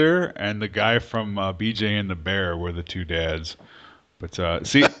Reiser and the guy from BJ and the Bear were the two dads. But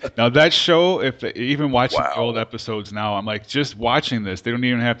see, now that show, even watching the old episodes now, I'm like, just watching this, they don't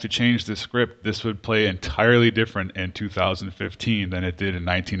even have to change the script. This would play entirely different in 2015 than it did in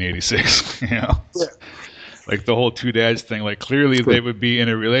 1986. You know? Yeah. Like the whole two dads thing, like clearly they would be in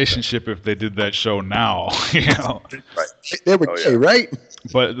a relationship if they did that show now. You know? Right. They were gay, right?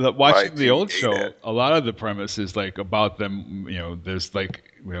 But watching the old show, a lot of the premise is like about them, you know, there's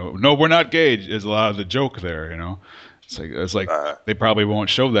like, you know, no, we're not gay is a lot of the joke there, you know? It's like they probably won't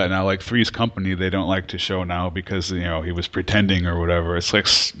show that now. Like Three's Company, they don't like to show now because, you know, he was pretending or whatever. It's like,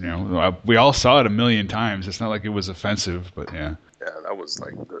 you know, we all saw it a million times. It's not like it was offensive, but yeah. Yeah, that was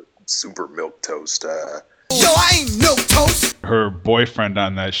like the super milquetoast. Yo, I ain't milquetoast. Her boyfriend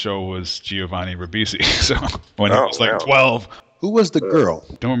on that show was Giovanni Ribisi. So when he was like 12. Who was the girl?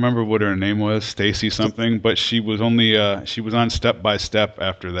 Don't remember what her name was, Stacy something, but she was only she was on Step by Step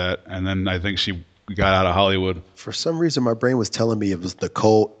after that, and then I think she got out of Hollywood. For some reason, my brain was telling me it was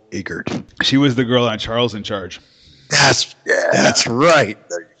Nicole Eggert. She was the girl on Charles in Charge. That's right.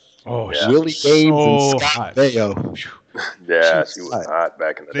 Oh, Willie Ames and Scott Baio. Yeah, she was hot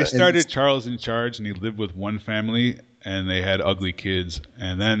back in the day. They started Charles in Charge, and he lived with one family, and they had ugly kids.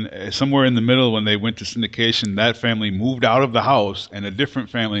 And then somewhere in the middle, when they went to syndication, that family moved out of the house, and a different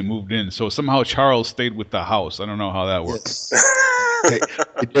family moved in. So somehow Charles stayed with the house. I don't know how that works. They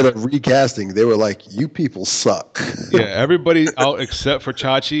did a recasting. They were like, "You people suck." Yeah, everybody out except for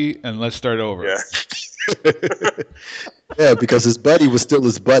Chachi, and let's start over. Yeah. Yeah, because his buddy was still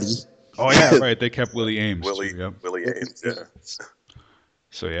his buddy. Oh yeah, right. They kept Willie Ames. Willie Ames. Yeah.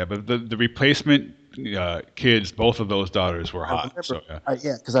 So yeah, but the replacement kids, both of those daughters were hot.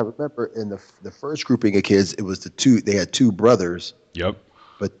 Because I remember in the first grouping of kids, it was they had two brothers. Yep.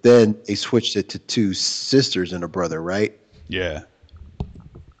 But then they switched it to two sisters and a brother, right? Yeah.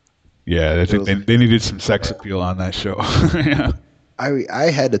 Yeah, I think they needed some sex appeal on that show. Yeah.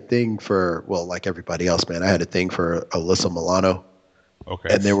 I had a thing for, well, like everybody else, man, I had a thing for Alyssa Milano.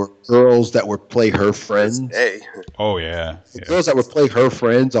 Okay. And there were girls that would play her friends. Hey. Oh, yeah. Girls that would play her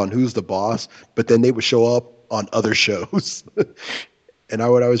friends on Who's the Boss, but then they would show up on other shows. And I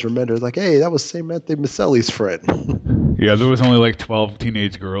would always remember, like, hey, that was Samantha Maselli's friend. Yeah, there was only like 12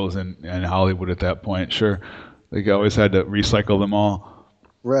 teenage girls in Hollywood at that point, sure. They always had to recycle them all.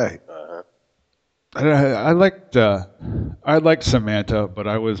 Right. I liked Samantha, but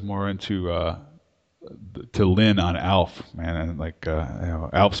I was more into to Lynn on Alf, man, and like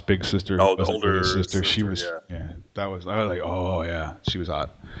Alf's big sister, the older sister. She was, I was like, oh yeah, she was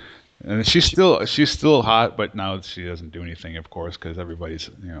hot, and she's still hot, but now she doesn't do anything, of course, because everybody's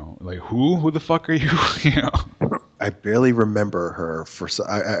like, who the fuck are you? I barely remember her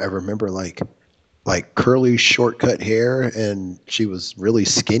I remember like curly shortcut hair, and she was really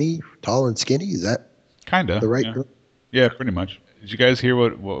skinny, tall and skinny. Is that kinda the right girl? Yeah, pretty much. Did you guys hear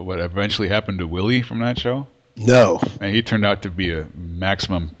what eventually happened to Willie from that show? No. And he turned out to be a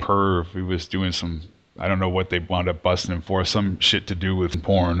maximum perv. He was doing some, I don't know what they wound up busting him for, some shit to do with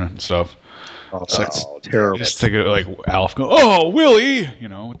porn and stuff. Oh, that's terrible. Just think of like Alf going, oh, Willie!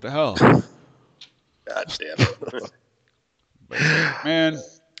 What the hell? God damn it. Man,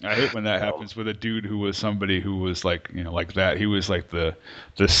 I hate when that happens with a dude who was somebody who was like, like that. He was like the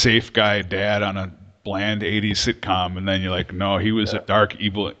safe guy dad on a bland 80s sitcom, and then you're like, no, he was a dark,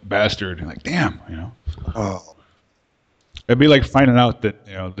 evil bastard. And like, damn, Oh. It'd be like finding out that,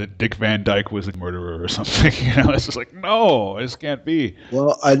 that Dick Van Dyke was a murderer or something. It's just like, no, this can't be.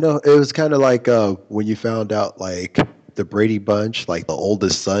 Well, I know it was kind of like when you found out like the Brady Bunch, like the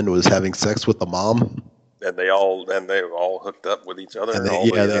oldest son was having sex with the mom. And they all hooked up with each other. And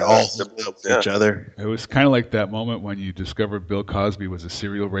they all hooked up with each other. It was kind of like that moment when you discovered Bill Cosby was a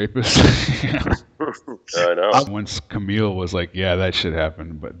serial rapist. I know. Once Camille was like, yeah, that shit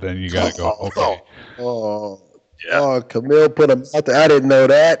happened, but then you gotta go, okay. Oh, Camille put him out there. I didn't know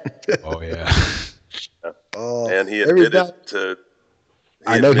that. Oh yeah. Oh, and he admitted to.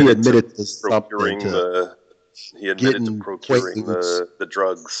 He admitted to procuring the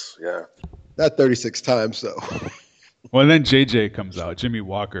drugs. Yeah. Not 36 times though. Well, and then JJ comes out, Jimmy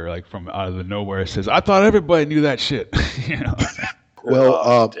Walker, like from out of the nowhere, says, "I thought everybody knew that shit."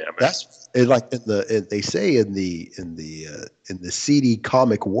 Well, that's like they say in the seedy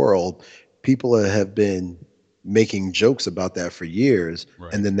comic world, people have been making jokes about that for years,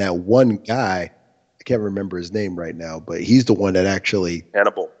 right. And then that one guy, I can't remember his name right now, but he's the one that actually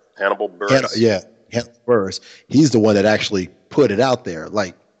Hannibal Buress. Hannibal Buress. He's the one that actually put it out there,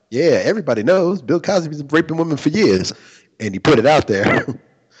 like. Yeah, everybody knows Bill Cosby's been raping women for years, and he put it out there.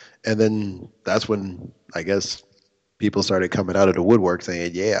 And then that's when I guess people started coming out of the woodwork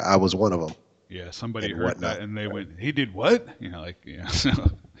saying, "Yeah, I was one of them." Yeah, somebody heard that, and they went, "He did what?" Yeah,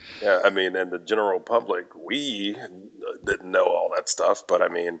 I mean, and the general public, we didn't know all that stuff, but I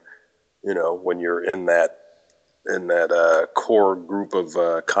mean, when you're in that core group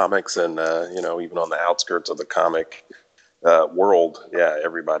of comics, and even on the outskirts of the comic. World, yeah,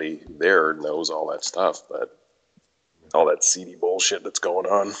 everybody there knows all that stuff, but all that seedy bullshit that's going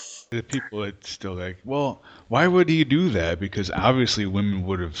on. The people that still like, well, why would he do that? Because obviously women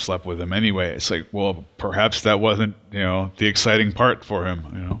would have slept with him anyway. It's like, well, perhaps that wasn't, the exciting part for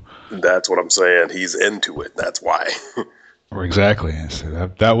him, That's what I'm saying. He's into it. That's why. Or exactly.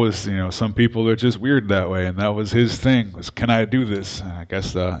 So that was, some people are just weird that way, and that was his thing. Was, can I do this? And I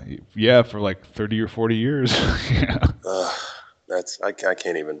guess, for like 30 or 40 years. I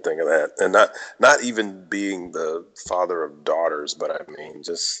can't even think of that, and not even being the father of daughters, but I mean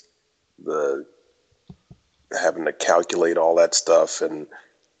just the having to calculate all that stuff, and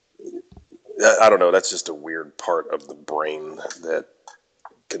I don't know. That's just a weird part of the brain that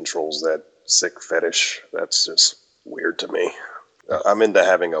controls that sick fetish. That's just weird to me. I'm into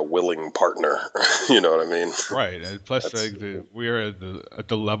having a willing partner. You know what I mean? Right. And plus, we're at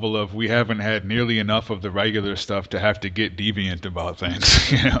the level of we haven't had nearly enough of the regular stuff to have to get deviant about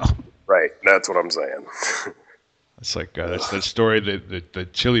things. Right. That's what I'm saying. It's like that's the story that the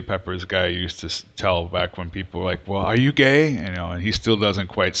Chili Peppers guy used to tell back when people were like, "Well, are you gay?" And he still doesn't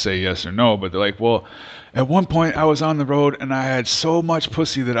quite say yes or no, but they're like, "Well, at one point I was on the road and I had so much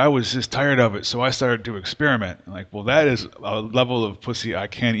pussy that I was just tired of it, so I started to experiment." I'm like, well, that is a level of pussy I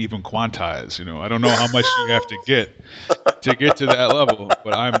can't even quantize. I don't know how much you have to get to that level,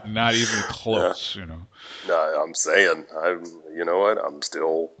 but I'm not even close. No, I'm saying, you know what? I'm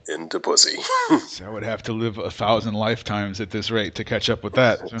still into pussy. So I would have to live 1,000 lifetimes at this rate to catch up with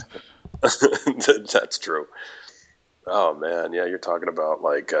that. That's true. Oh man, yeah, you're talking about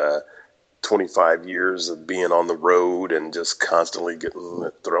like 25 years of being on the road and just constantly getting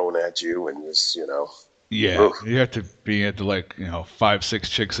it thrown at you and just, Yeah, oof. You have to be at the 5-6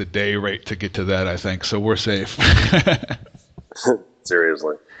 chicks a day rate to get to that, I think. So we're safe.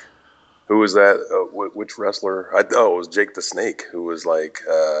 Seriously. Who was that? Which wrestler? It was Jake the Snake, who was like,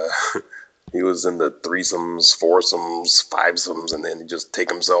 he was in the threesomes, foursomes, fivesomes, and then he'd just take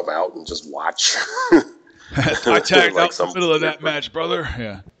himself out and just watch. I tagged out in the middle of that match, brother.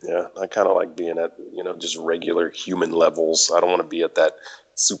 Yeah. Yeah, I kind of like being at, just regular human levels. I don't want to be at that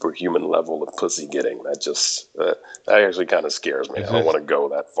superhuman level of pussy getting. That just, that actually kind of scares me. I don't want to go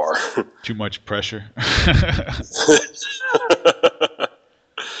that far. Too much pressure.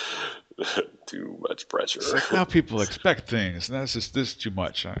 Too much pressure. Now people expect things. And this is too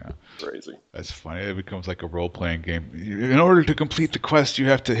much. Crazy. That's funny. It becomes like a role-playing game. In order to complete the quest, you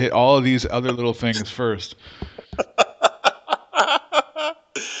have to hit all of these other little things first.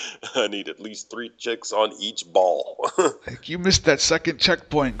 I need at least 3 chicks on each ball. Like, you missed that second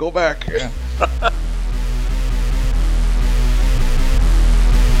checkpoint. Go back. Yeah.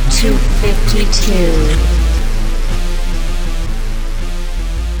 252.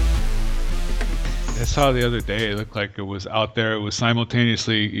 I saw the other day, it looked like it was out there. It was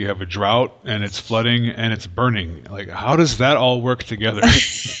simultaneously, you have a drought and it's flooding and it's burning. Like, how does that all work together?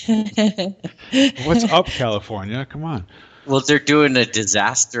 What's up, California? Come on. Well, they're doing a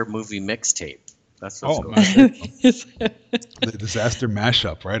disaster movie mixtape. That's what's going on. The disaster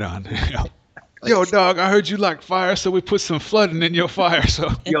mashup, right on. Yo, dog, I heard you like fire, so we put some flooding in your fire. So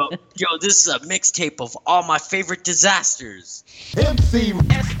Yo, this is a mixtape of all my favorite disasters. MC.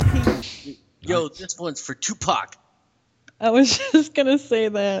 Yo, this one's for Tupac. I was just going to say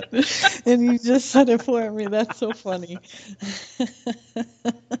that, and you just said it for me. That's so funny.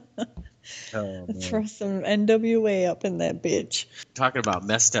 Let's throw some NWA up in that bitch. Talking about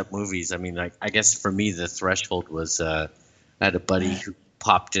messed up movies, I mean, I guess for me, the threshold was I had a buddy who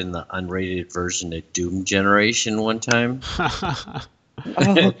popped in the unrated version of Doom Generation one time.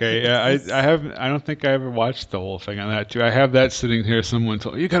 Okay, yeah, I don't think I ever watched the whole thing on that too. I have that sitting here. Someone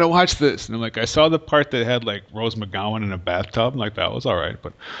told me, you gotta watch this, and I'm like, I saw the part that had like Rose McGowan in a bathtub. I'm like, that was all right,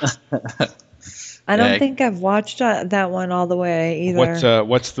 but I don't think I've watched that one all the way either.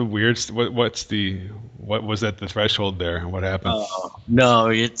 What's the weird? What was that the threshold there? What happened? No,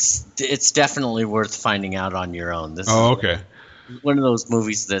 it's definitely worth finding out on your own. This is okay. One of those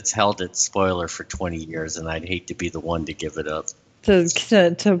movies that's held its spoiler for 20 years, and I'd hate to be the one to give it up. To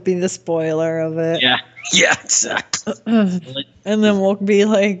be the spoiler of it. Yeah, exactly. And then we'll be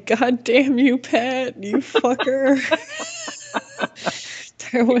like, God damn you, Pat, you fucker.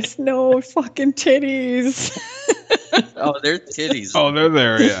 There was no fucking titties. Oh, they're titties. Oh, they're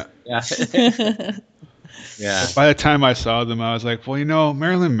there, yeah. Yeah. Yeah. By the time I saw them, I was like, well,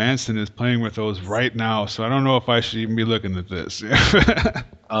 Marilyn Manson is playing with those right now, so I don't know if I should even be looking at this.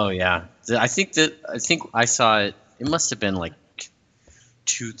 Oh, yeah. I think I saw it. It must have been like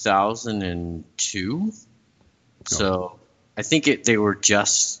 2002. So I think they were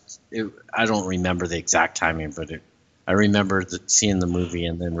just. I don't remember the exact timing, but I remember seeing the movie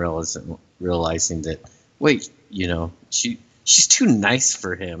and then realizing that wait, she's too nice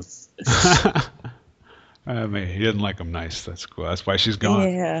for him. I mean, he didn't like him nice. That's cool. That's why she's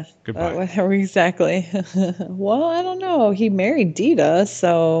gone. Yeah. Goodbye. Exactly. Well, I don't know. He married Dita,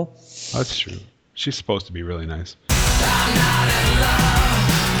 so. That's true. She's supposed to be really nice. I'm not in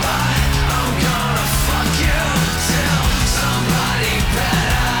love, but I'm gonna fuck you till somebody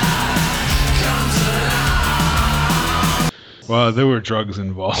better comes along. Well, there were drugs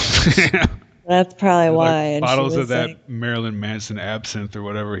involved. That's probably why. Like bottles of that Marilyn Manson absinthe or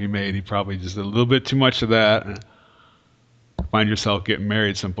whatever he made. He probably just a little bit too much of that. Find yourself getting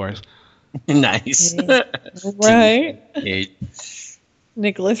married someplace. Nice. Yeah. Right?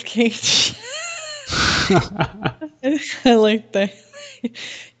 Nicolas Cage. I like that.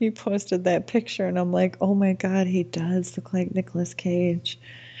 He posted that picture and I'm like, oh my God, he does look like Nicolas Cage.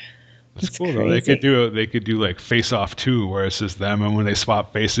 It's cool though. They could do like Face Off 2, where it's just them, and when they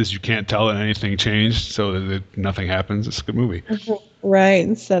swap faces, you can't tell that anything changed, so that nothing happens. It's a good movie. Right,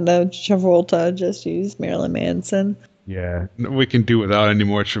 instead of Travolta, just use Marilyn Manson. Yeah, we can do without any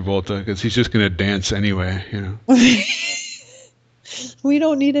more Travolta because he's just gonna dance anyway, you know. We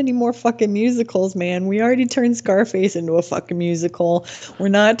don't need any more fucking musicals, man. We already turned Scarface into a fucking musical. We're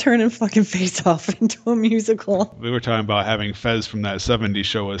not turning fucking Face Off into a musical. We were talking about having Fez from that 70s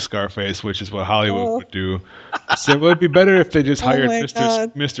show as Scarface, which is what Hollywood would do. So it would be better if they just hired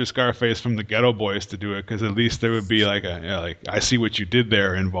Mr. Scarface from the Ghetto Boys to do it, because at least there would be like I see what you did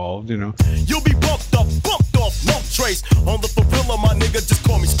there involved, you know. You'll be bumped off, no trace. On the Thriller, my nigga, just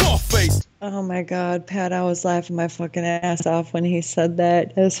call me Scarface. Oh my God, Pat, I was laughing my fucking ass off when he said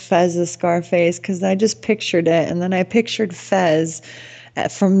that as Fez as Scarface, because I just pictured it, and then I pictured Fez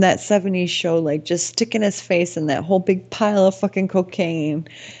from that 70s show, like just sticking his face in that whole big pile of fucking cocaine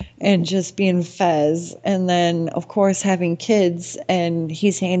and just being Fez. And then, of course, having kids, and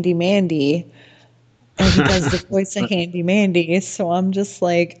he's Handy Mandy, and he does the voice of Handy Mandy. So I'm just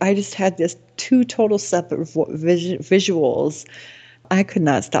like, I just had this two total separate visuals. I could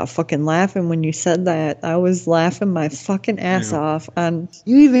not stop fucking laughing when you said that. I was laughing my fucking ass off.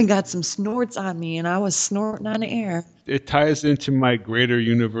 You even got some snorts on me, and I was snorting on air. It ties into my greater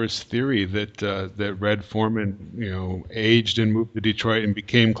universe theory that Red Foreman, aged and moved to Detroit and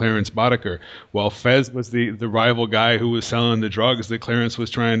became Clarence Boddicker, while Fez was the rival guy who was selling the drugs that Clarence was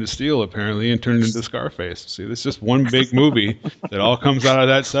trying to steal, apparently, and turned into Scarface. See, this is just one big movie that all comes out of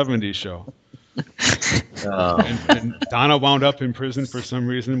that 70s show. And Donna wound up in prison for some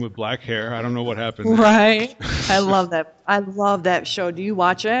reason with black hair. I don't know what happened. Right. I love that. I love that show. Do you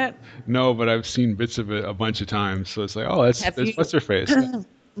watch it? No, but I've seen bits of it a bunch of times. So it's like, oh, that's what's her face.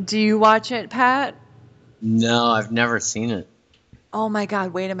 Do you watch it, Pat? No, I've never seen it. Oh my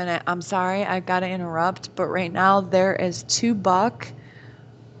God, wait a minute. I'm sorry. I got to interrupt. But right now there is 2 buck.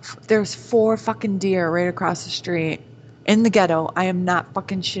 There's 4 fucking deer right across the street in the ghetto. I am not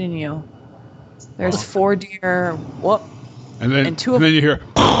fucking shitting you. There's 4 deer. Whoop. And then you hear,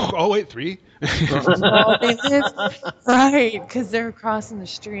 oh wait, 3. Well, they live right because they're crossing the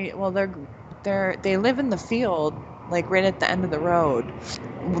street. Well, they live in the field, like right at the end of the road.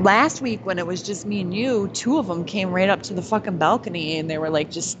 Last week when it was just me and you, 2 of them came right up to the fucking balcony and they were like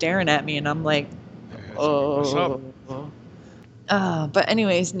just staring at me, and I'm like, oh. What's up? But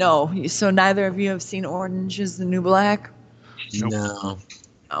anyways, no. So neither of you have seen Orange is the New Black? No.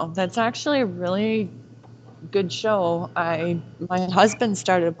 Oh, that's actually a really good show. My husband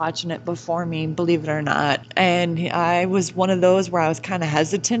started watching it before me, believe it or not. And I was one of those where I was kind of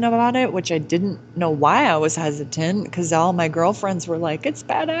hesitant about it, which I didn't know why I was hesitant, because all my girlfriends were like, it's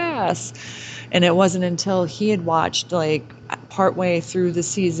badass. And it wasn't until he had watched like partway through the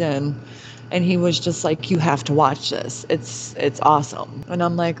season and he was just like, you have to watch this. It's awesome. And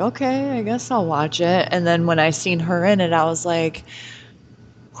I'm like, okay, I guess I'll watch it. And then when I seen her in it, I was like,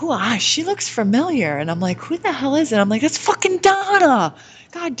 she looks familiar. And I'm like, who the hell is it? I'm like, it's fucking Donna.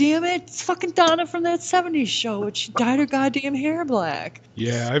 God damn it. It's fucking Donna from that 70s show, which she dyed her goddamn hair black.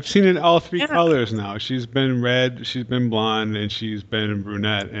 Yeah, I've seen it all 3 colors now. She's been red, she's been blonde, and she's been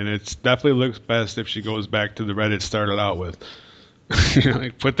brunette. And it definitely looks best if she goes back to the red it started out with.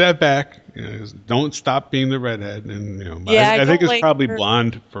 Like, put that back. Don't stop being the redhead. And I think it's probably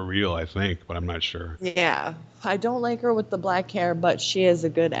blonde for real, I think, but I'm not sure. Yeah. I don't like her with the black hair, but she is a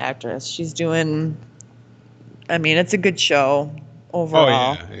good actress. She's doing, it's a good show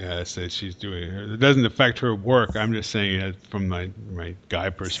overall. Oh, yeah. She's doing it. It doesn't affect her work. I'm just saying it from my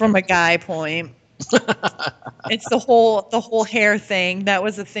guy perspective. From a guy point. It's the whole hair thing. That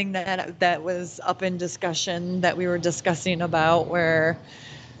was a thing that was up in discussion that we were discussing about, where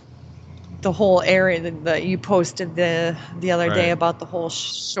the whole area that you posted the other day about the whole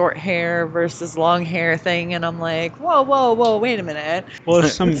short hair versus long hair thing, and I'm like, whoa, wait a minute. Well,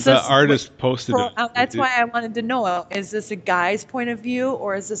 the artist posted it. That's why I wanted to know: is this a guy's point of view,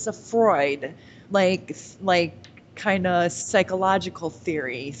 or is this a Freud like kind of psychological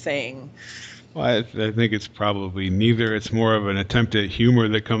theory thing? Well, I think it's probably neither. It's more of an attempt at humor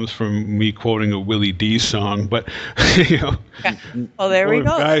that comes from me quoting a Willie D song. But, Well, there we go.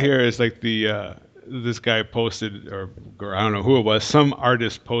 The guy here is like this guy posted, or I don't know who it was, some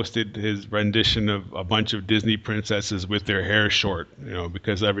artist posted his rendition of a bunch of Disney princesses with their hair short,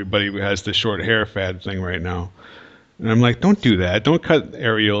 because everybody has the short hair fad thing right now. And I'm like, don't do that. Don't cut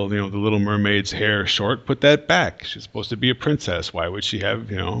Ariel, the Little Mermaid's hair short. Put that back. She's supposed to be a princess. Why would she have,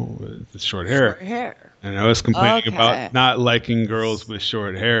 the short hair? Short hair. And I was complaining about not liking girls with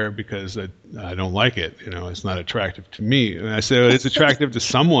short hair because I don't like it. It's not attractive to me. And I said, it's attractive to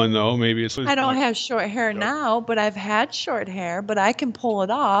someone, though. Maybe it's. I don't have short hair now, but I've had short hair, but I can pull it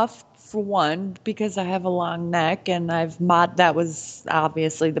off. For one, because I have a long neck, and that was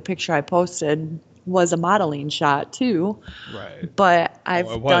obviously the picture I posted was a modeling shot too. Right. But I've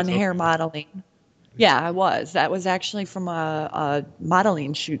done hair modeling. Yeah, I was. That was actually from a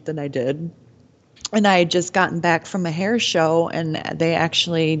modeling shoot that I did. And I had just gotten back from a hair show, and they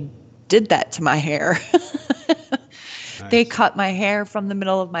actually did that to my hair. Nice. They cut my hair from the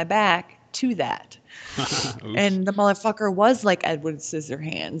middle of my back to that. And the motherfucker was like Edward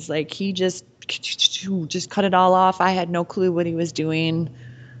Scissorhands. Like he just cut it all off. I had no clue what he was doing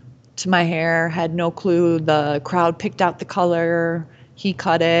to my hair. Had no clue. The crowd picked out the color. He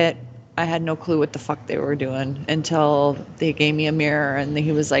cut it. I had no clue what the fuck they were doing until they gave me a mirror and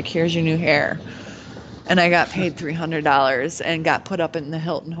he was like, "Here's your new hair." And I got paid $300 and got put up in the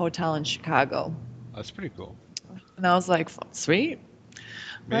Hilton Hotel in Chicago. That's pretty cool. And I was like, "Sweet."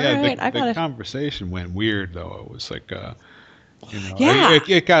 Yeah, right, the conversation went weird though. It was like, yeah,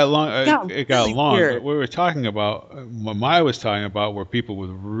 it got long. It got really long. weird. What we were talking about, what I was talking about, were people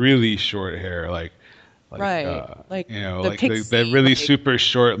with really short hair, like right, like that really super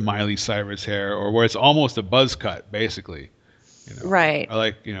short Miley Cyrus hair, or where it's almost a buzz cut, basically. Right.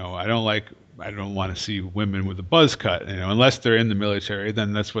 I don't want to see women with a buzz cut, unless they're in the military.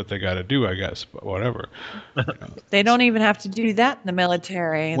 Then that's what they got to do, I guess. But whatever. They don't even have to do that in the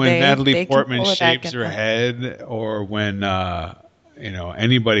military. When Natalie Portman shaves her head, or when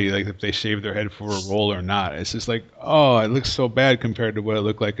anybody, like if they shave their head for a role or not, it's just like, oh, it looks so bad compared to what it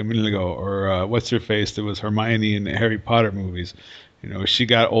looked like a minute ago. Or what's her face? That was Hermione in the Harry Potter movies. She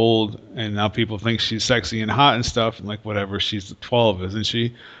got old, and now people think she's sexy and hot and stuff. And like, whatever, she's 12, isn't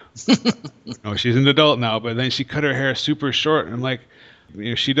she? She's an adult now, but then she cut her hair super short, and I'm like,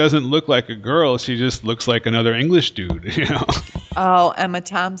 she doesn't look like a girl. She just looks like another English dude. Oh, Emma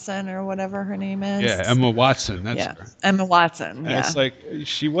Thompson or whatever her name is. Yeah, Emma Watson. That's her. Emma Watson. And yeah. It's like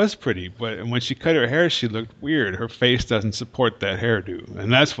she was pretty, but when she cut her hair, she looked weird. Her face doesn't support that hairdo,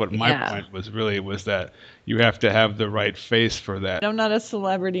 and that's what my point was that you have to have the right face for that. I'm not a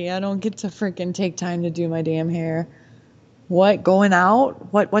celebrity. I don't get to freaking take time to do my damn hair. What, going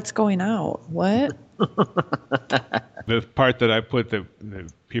out? What's going out? What? The part that I put that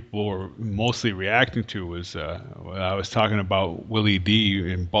people were mostly reacting to was when I was talking about Willie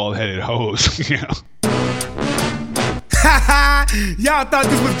D and bald-headed hoes. Y'all thought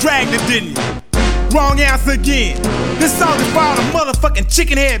this was Dragnet, didn't you? Wrong answer again. This song is for all the motherfucking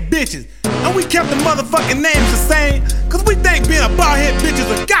chicken-head bitches. And we kept the motherfucking names the same, cause we think being a bald-head bitch is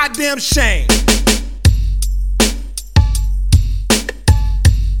a goddamn shame.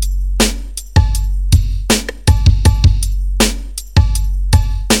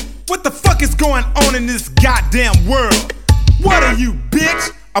 What the fuck is going on in this goddamn world? What are you,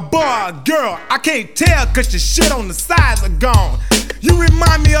 bitch? A boy or a girl? I can't tell cause your shit on the sides are gone. You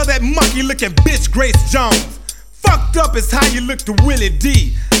remind me of that monkey looking bitch Grace Jones. Fucked up is how you look to Willie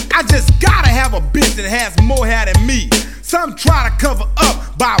D. I just gotta have a bitch that has more hair than me. Some try to cover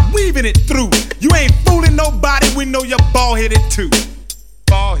up by weaving it through. You ain't fooling nobody, we know you're bald-headed too.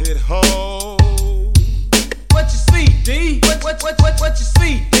 Bald-head hoe. What you see, D? What you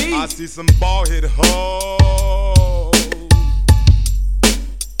see, D? I see some bald-head hoes.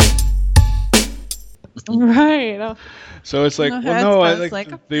 Right. So it's like,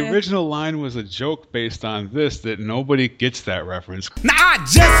 okay. The original line was a joke based on this, that nobody gets that reference. Now I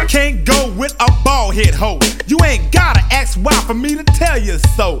just can't go with a bald-head hoe. You ain't gotta ask why for me to tell you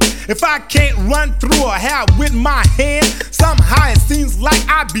so. If I can't run through a hair with my hand, somehow it seems like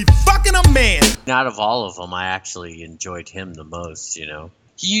I'd be fucking a man. Out of all of them, I actually enjoyed him the most, He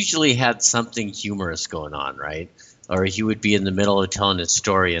usually had something humorous going on, right? Or he would be in the middle of telling a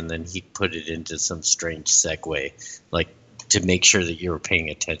story and then he'd put it into some strange segue, like to make sure that you were paying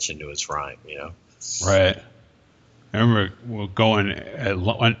attention to his rhyme, Right. I remember going at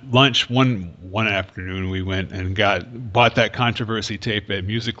lunch one afternoon. We went and bought that controversy tape at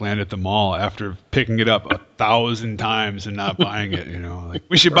Musicland at the mall after picking it up 1,000 times and not buying it. Like,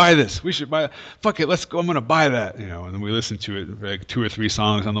 we should buy this. We should buy it. Fuck it, let's go. I'm gonna buy that. And then we listened to it like 2 or 3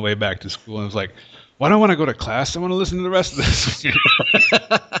 songs on the way back to school, and I was like, well, I don't want to go to class. I want to listen to the rest of this.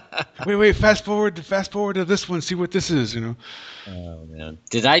 Wait, fast forward to this one. See what this is, Oh man!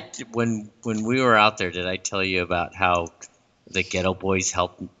 Did I when we were out there? Did I tell you about how the Ghetto Boys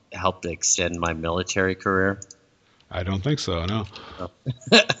helped extend my military career? I don't think so. No.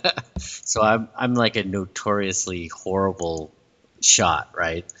 So I'm like a notoriously horrible shot,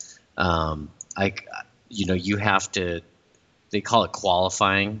 right? You have to. They call it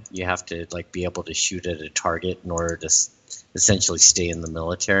qualifying. You have to like be able to shoot at a target in order to essentially stay in the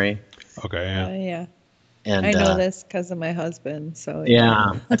military. Okay. Yeah. Yeah. And I know this because of my husband. So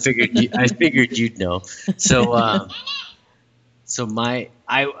yeah, I figured you'd know. So I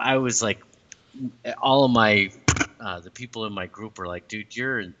was like, all of my the people in my group were like, dude,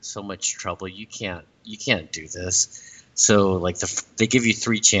 you're in so much trouble. You can't do this. So like they give you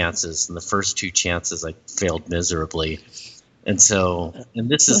 3 chances, and the first 2 chances I failed miserably. And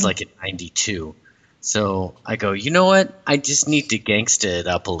this is like in 92. So I go, you know what? I just need to gangsta it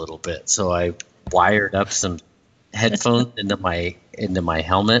up a little bit. So I wired up some headphones into my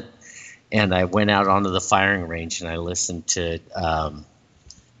helmet, and I went out onto the firing range and I listened to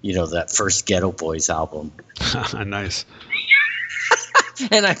that first Ghetto Boys album. Nice.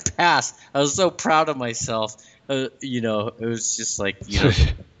 And I passed. I was so proud of myself. It was just like, you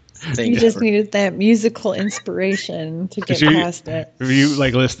just needed that musical inspiration to get past it. Are you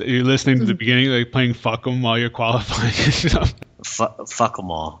like listening to the beginning, like playing "Fuck 'em" while you're qualifying? Fuck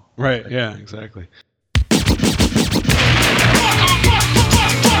 'em all. Right. Yeah. Exactly.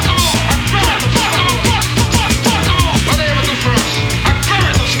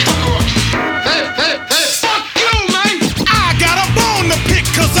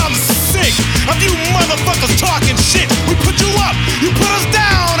 Of you motherfuckers talking shit. We put you up, you put us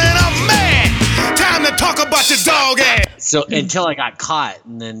down, and I'm mad. Time to talk about your dog ass. So until I got caught,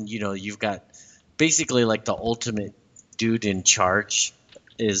 and then you've got basically like the ultimate dude in charge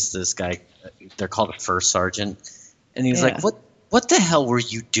is this guy. They're called a first sergeant, and he was like, "What the hell were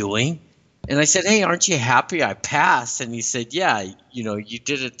you doing?" And I said, "Hey, aren't you happy I passed?" And he said, "Yeah, you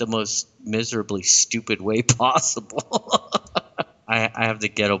did it the most miserably stupid way possible." I have the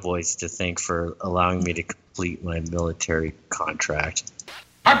Ghetto Boys to thank for allowing me to complete my military contract.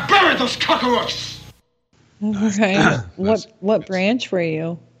 I buried those cockroaches! Okay. What branch were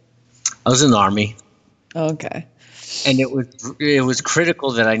you? I was in the Army. Okay. And it was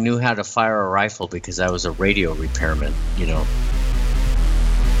critical that I knew how to fire a rifle because I was a radio repairman,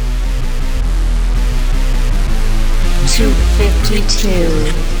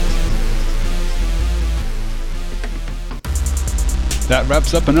 252. That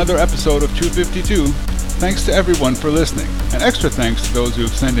wraps up another episode of 252. Thanks to everyone for listening, and extra thanks to those who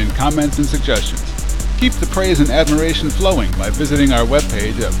have sent in comments and suggestions. Keep the praise and admiration flowing by visiting our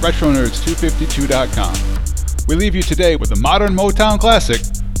webpage at retronerds252.com. We leave you today with a modern Motown classic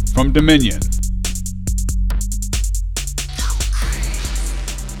from Dominion.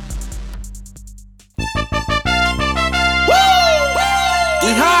 We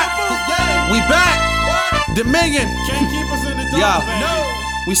hot, we back, Dominion. Can't keep us in the dark, Yo, baby.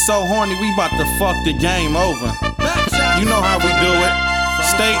 we so horny, we about to fuck the game over. You know how we do it.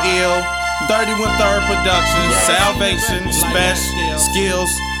 Stay ill, 31 Third Productions, Salvation, Special,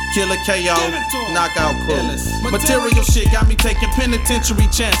 Skills, Killer KO, Knockout Crew. Material shit got me taking penitentiary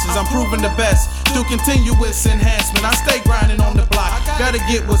chances. I'm proving the best through continuous enhancement. I stay grinding on the block, gotta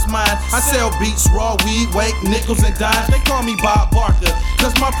get what's mine. I sell beats, raw weed, wake, nickels and dimes. They call me Bob Barker,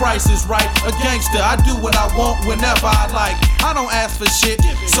 cause my price is right. A gangster, I do what I want whenever I like. I don't ask for shit,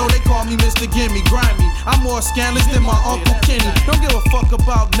 so they call me Mr. Gimme, grimy. I'm more scandalous than my Uncle Kenny. Don't give a fuck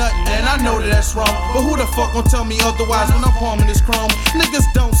about nothing, and I know that that's wrong. But who the fuck gon' tell me otherwise when I'm palming this chrome?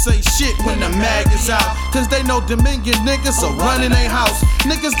 Niggas don't say shit when the mag is out, cause they know Dominion niggas are running their house.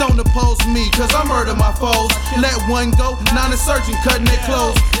 Niggas don't oppose me, cause I murder my foes. Let one go, non-insurgent cutting their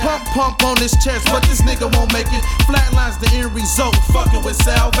clothes. Pump on his chest, but this nigga won't make it. Flatlines the end result, fucking with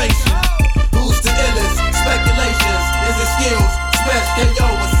salvation. Who's the illest? Speculations, is it skills? Special KO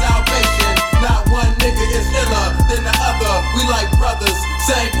with salvation. Not one nigga is iller than the other. We like brothers,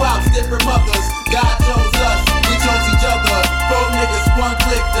 same pops, different mothers. God chose us, we chose each other. 4 niggas, 1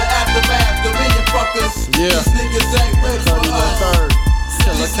 click, the aftermath, Dominion fuckers. Yeah. These niggas ain't ready for us.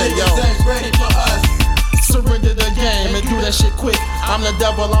 These niggas ain't ready for us. Surrender the game and do that shit quick. I'm the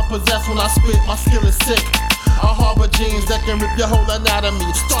devil, I'm possessed when I spit, my skill is sick. I harbor genes that can rip your whole anatomy.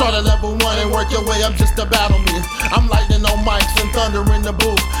 Start at level 1 and work your way up just to battle me. I'm lightning on mics and thunder in the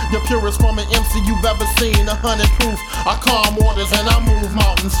booth. The purest from an MC you've ever seen, 100 proof. I calm waters and I move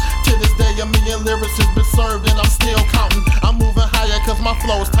mountains. To this day, a million lyrics has been served and I'm still counting. I'm moving higher cause my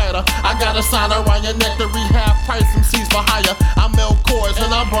flow's tighter. I got a sign around your neck to rehab price MCs for hire. I melt chords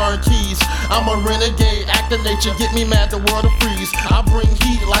and I burn keys. I'm a renegade, act of nature, get me mad, the world will freeze. I bring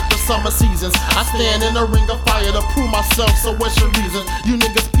heat like the summer seasons. I stand in a ring of fire to prove myself, so what's your reason? You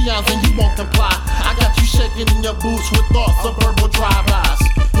niggas peons and you won't comply. I got you shaking in your boots with thoughts of verbal drive-bys.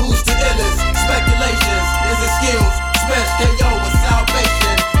 Who's the illest? Speculations. Is it skills? Smash KO with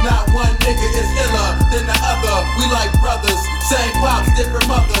salvation. Not one nigga is iller than the other. We like brothers. Same pops, different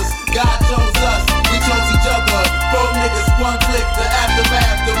mothers. God chose us. We chose each other. Four niggas, one click. The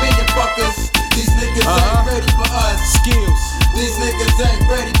aftermath, the million fuckers. These niggas ain't ready for us. Skills. These niggas ain't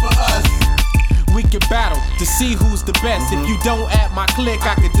ready for us. We can battle to see who's the best. If you don't add my clique,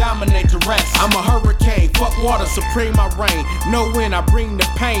 I can dominate the rest. I'm a hurricane, fuck water, supreme I reign. Know when I bring the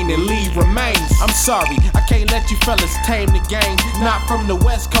pain and leave remains. I'm sorry, I can't let you fellas tame the game. Not from the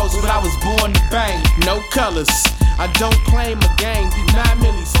West Coast, but I was born to bang. No colors, I don't claim a gang. 9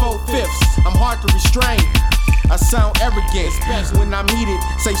 millies, 4/5. I'm hard to restrain. I sound arrogant, especially when I'm heated.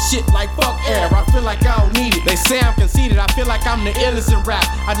 Say shit like fuck air, I feel like I don't need it. They say I'm conceited, I feel like I'm the illest in rap.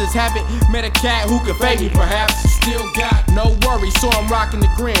 I just haven't met a cat who could fade me perhaps. Still got no worries, so I'm rocking the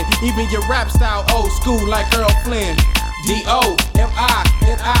grin. Even your rap style old school like Earl Flynn. D-O-M-I-N-I-O-N.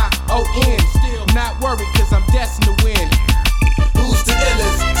 Still not worried cause I'm destined to win. Who's the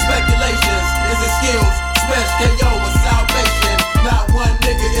illest? Speculations. Is it skills? Smash KO with salvation. Not one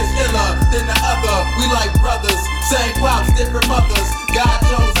nigga is iller than the other. We like brothers. Same pops, different mothers. God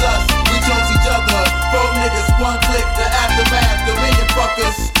chose us. We chose each other. Four niggas, one click. The aftermath, the million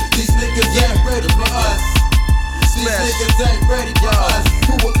fuckers. These niggas ain't ready for us. These niggas ain't ready for us.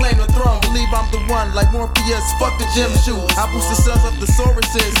 Who will claim the throne? Believe I'm the one, like Morpheus. Fuck the gym shoes. I boost the cells of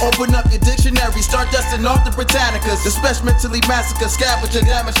thesauruses. Open up your dictionary, start dusting off the Britannicas. The special mentally massacre, scavenger,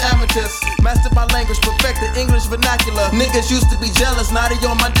 damage amateurs. Master my language, perfect the English vernacular. Niggas used to be jealous, now they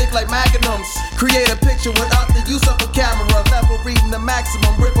on my dick like magnums. Create a picture without the use of a camera. Level reading the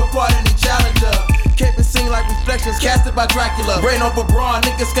maximum, rip apart any challenger. Keep it seen like reflections casted by Dracula. Brain over brawn,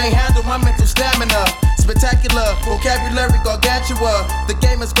 niggas can't handle my mental stamina. Spectacular, vocabulary gargantua. The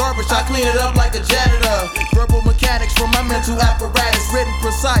game is garbage, I clean it up like a janitor. Verbal mechanics from my mental apparatus. Written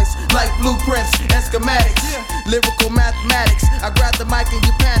precise like blueprints and schematics. Lyrical mathematics, I grab the mic and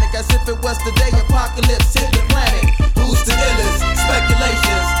you panic as if it was the day apocalypse hit the planet. Who's the illest?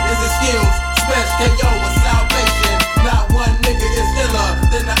 Speculations. Is it skills? Smash KO with salvation. Not one nigga is iller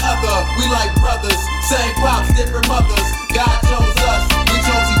than the other. We like brothers. Same pops, different mothers. God chose us. We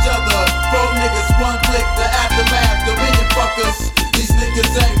chose each other. Four niggas, one click. The aftermath, the million fuckers. These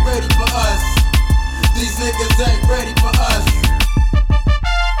niggas ain't ready for us. These niggas ain't ready for us.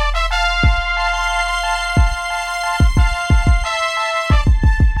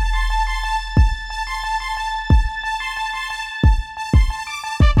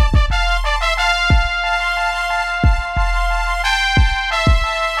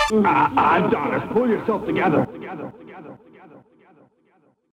 Adonis, pull yourself together.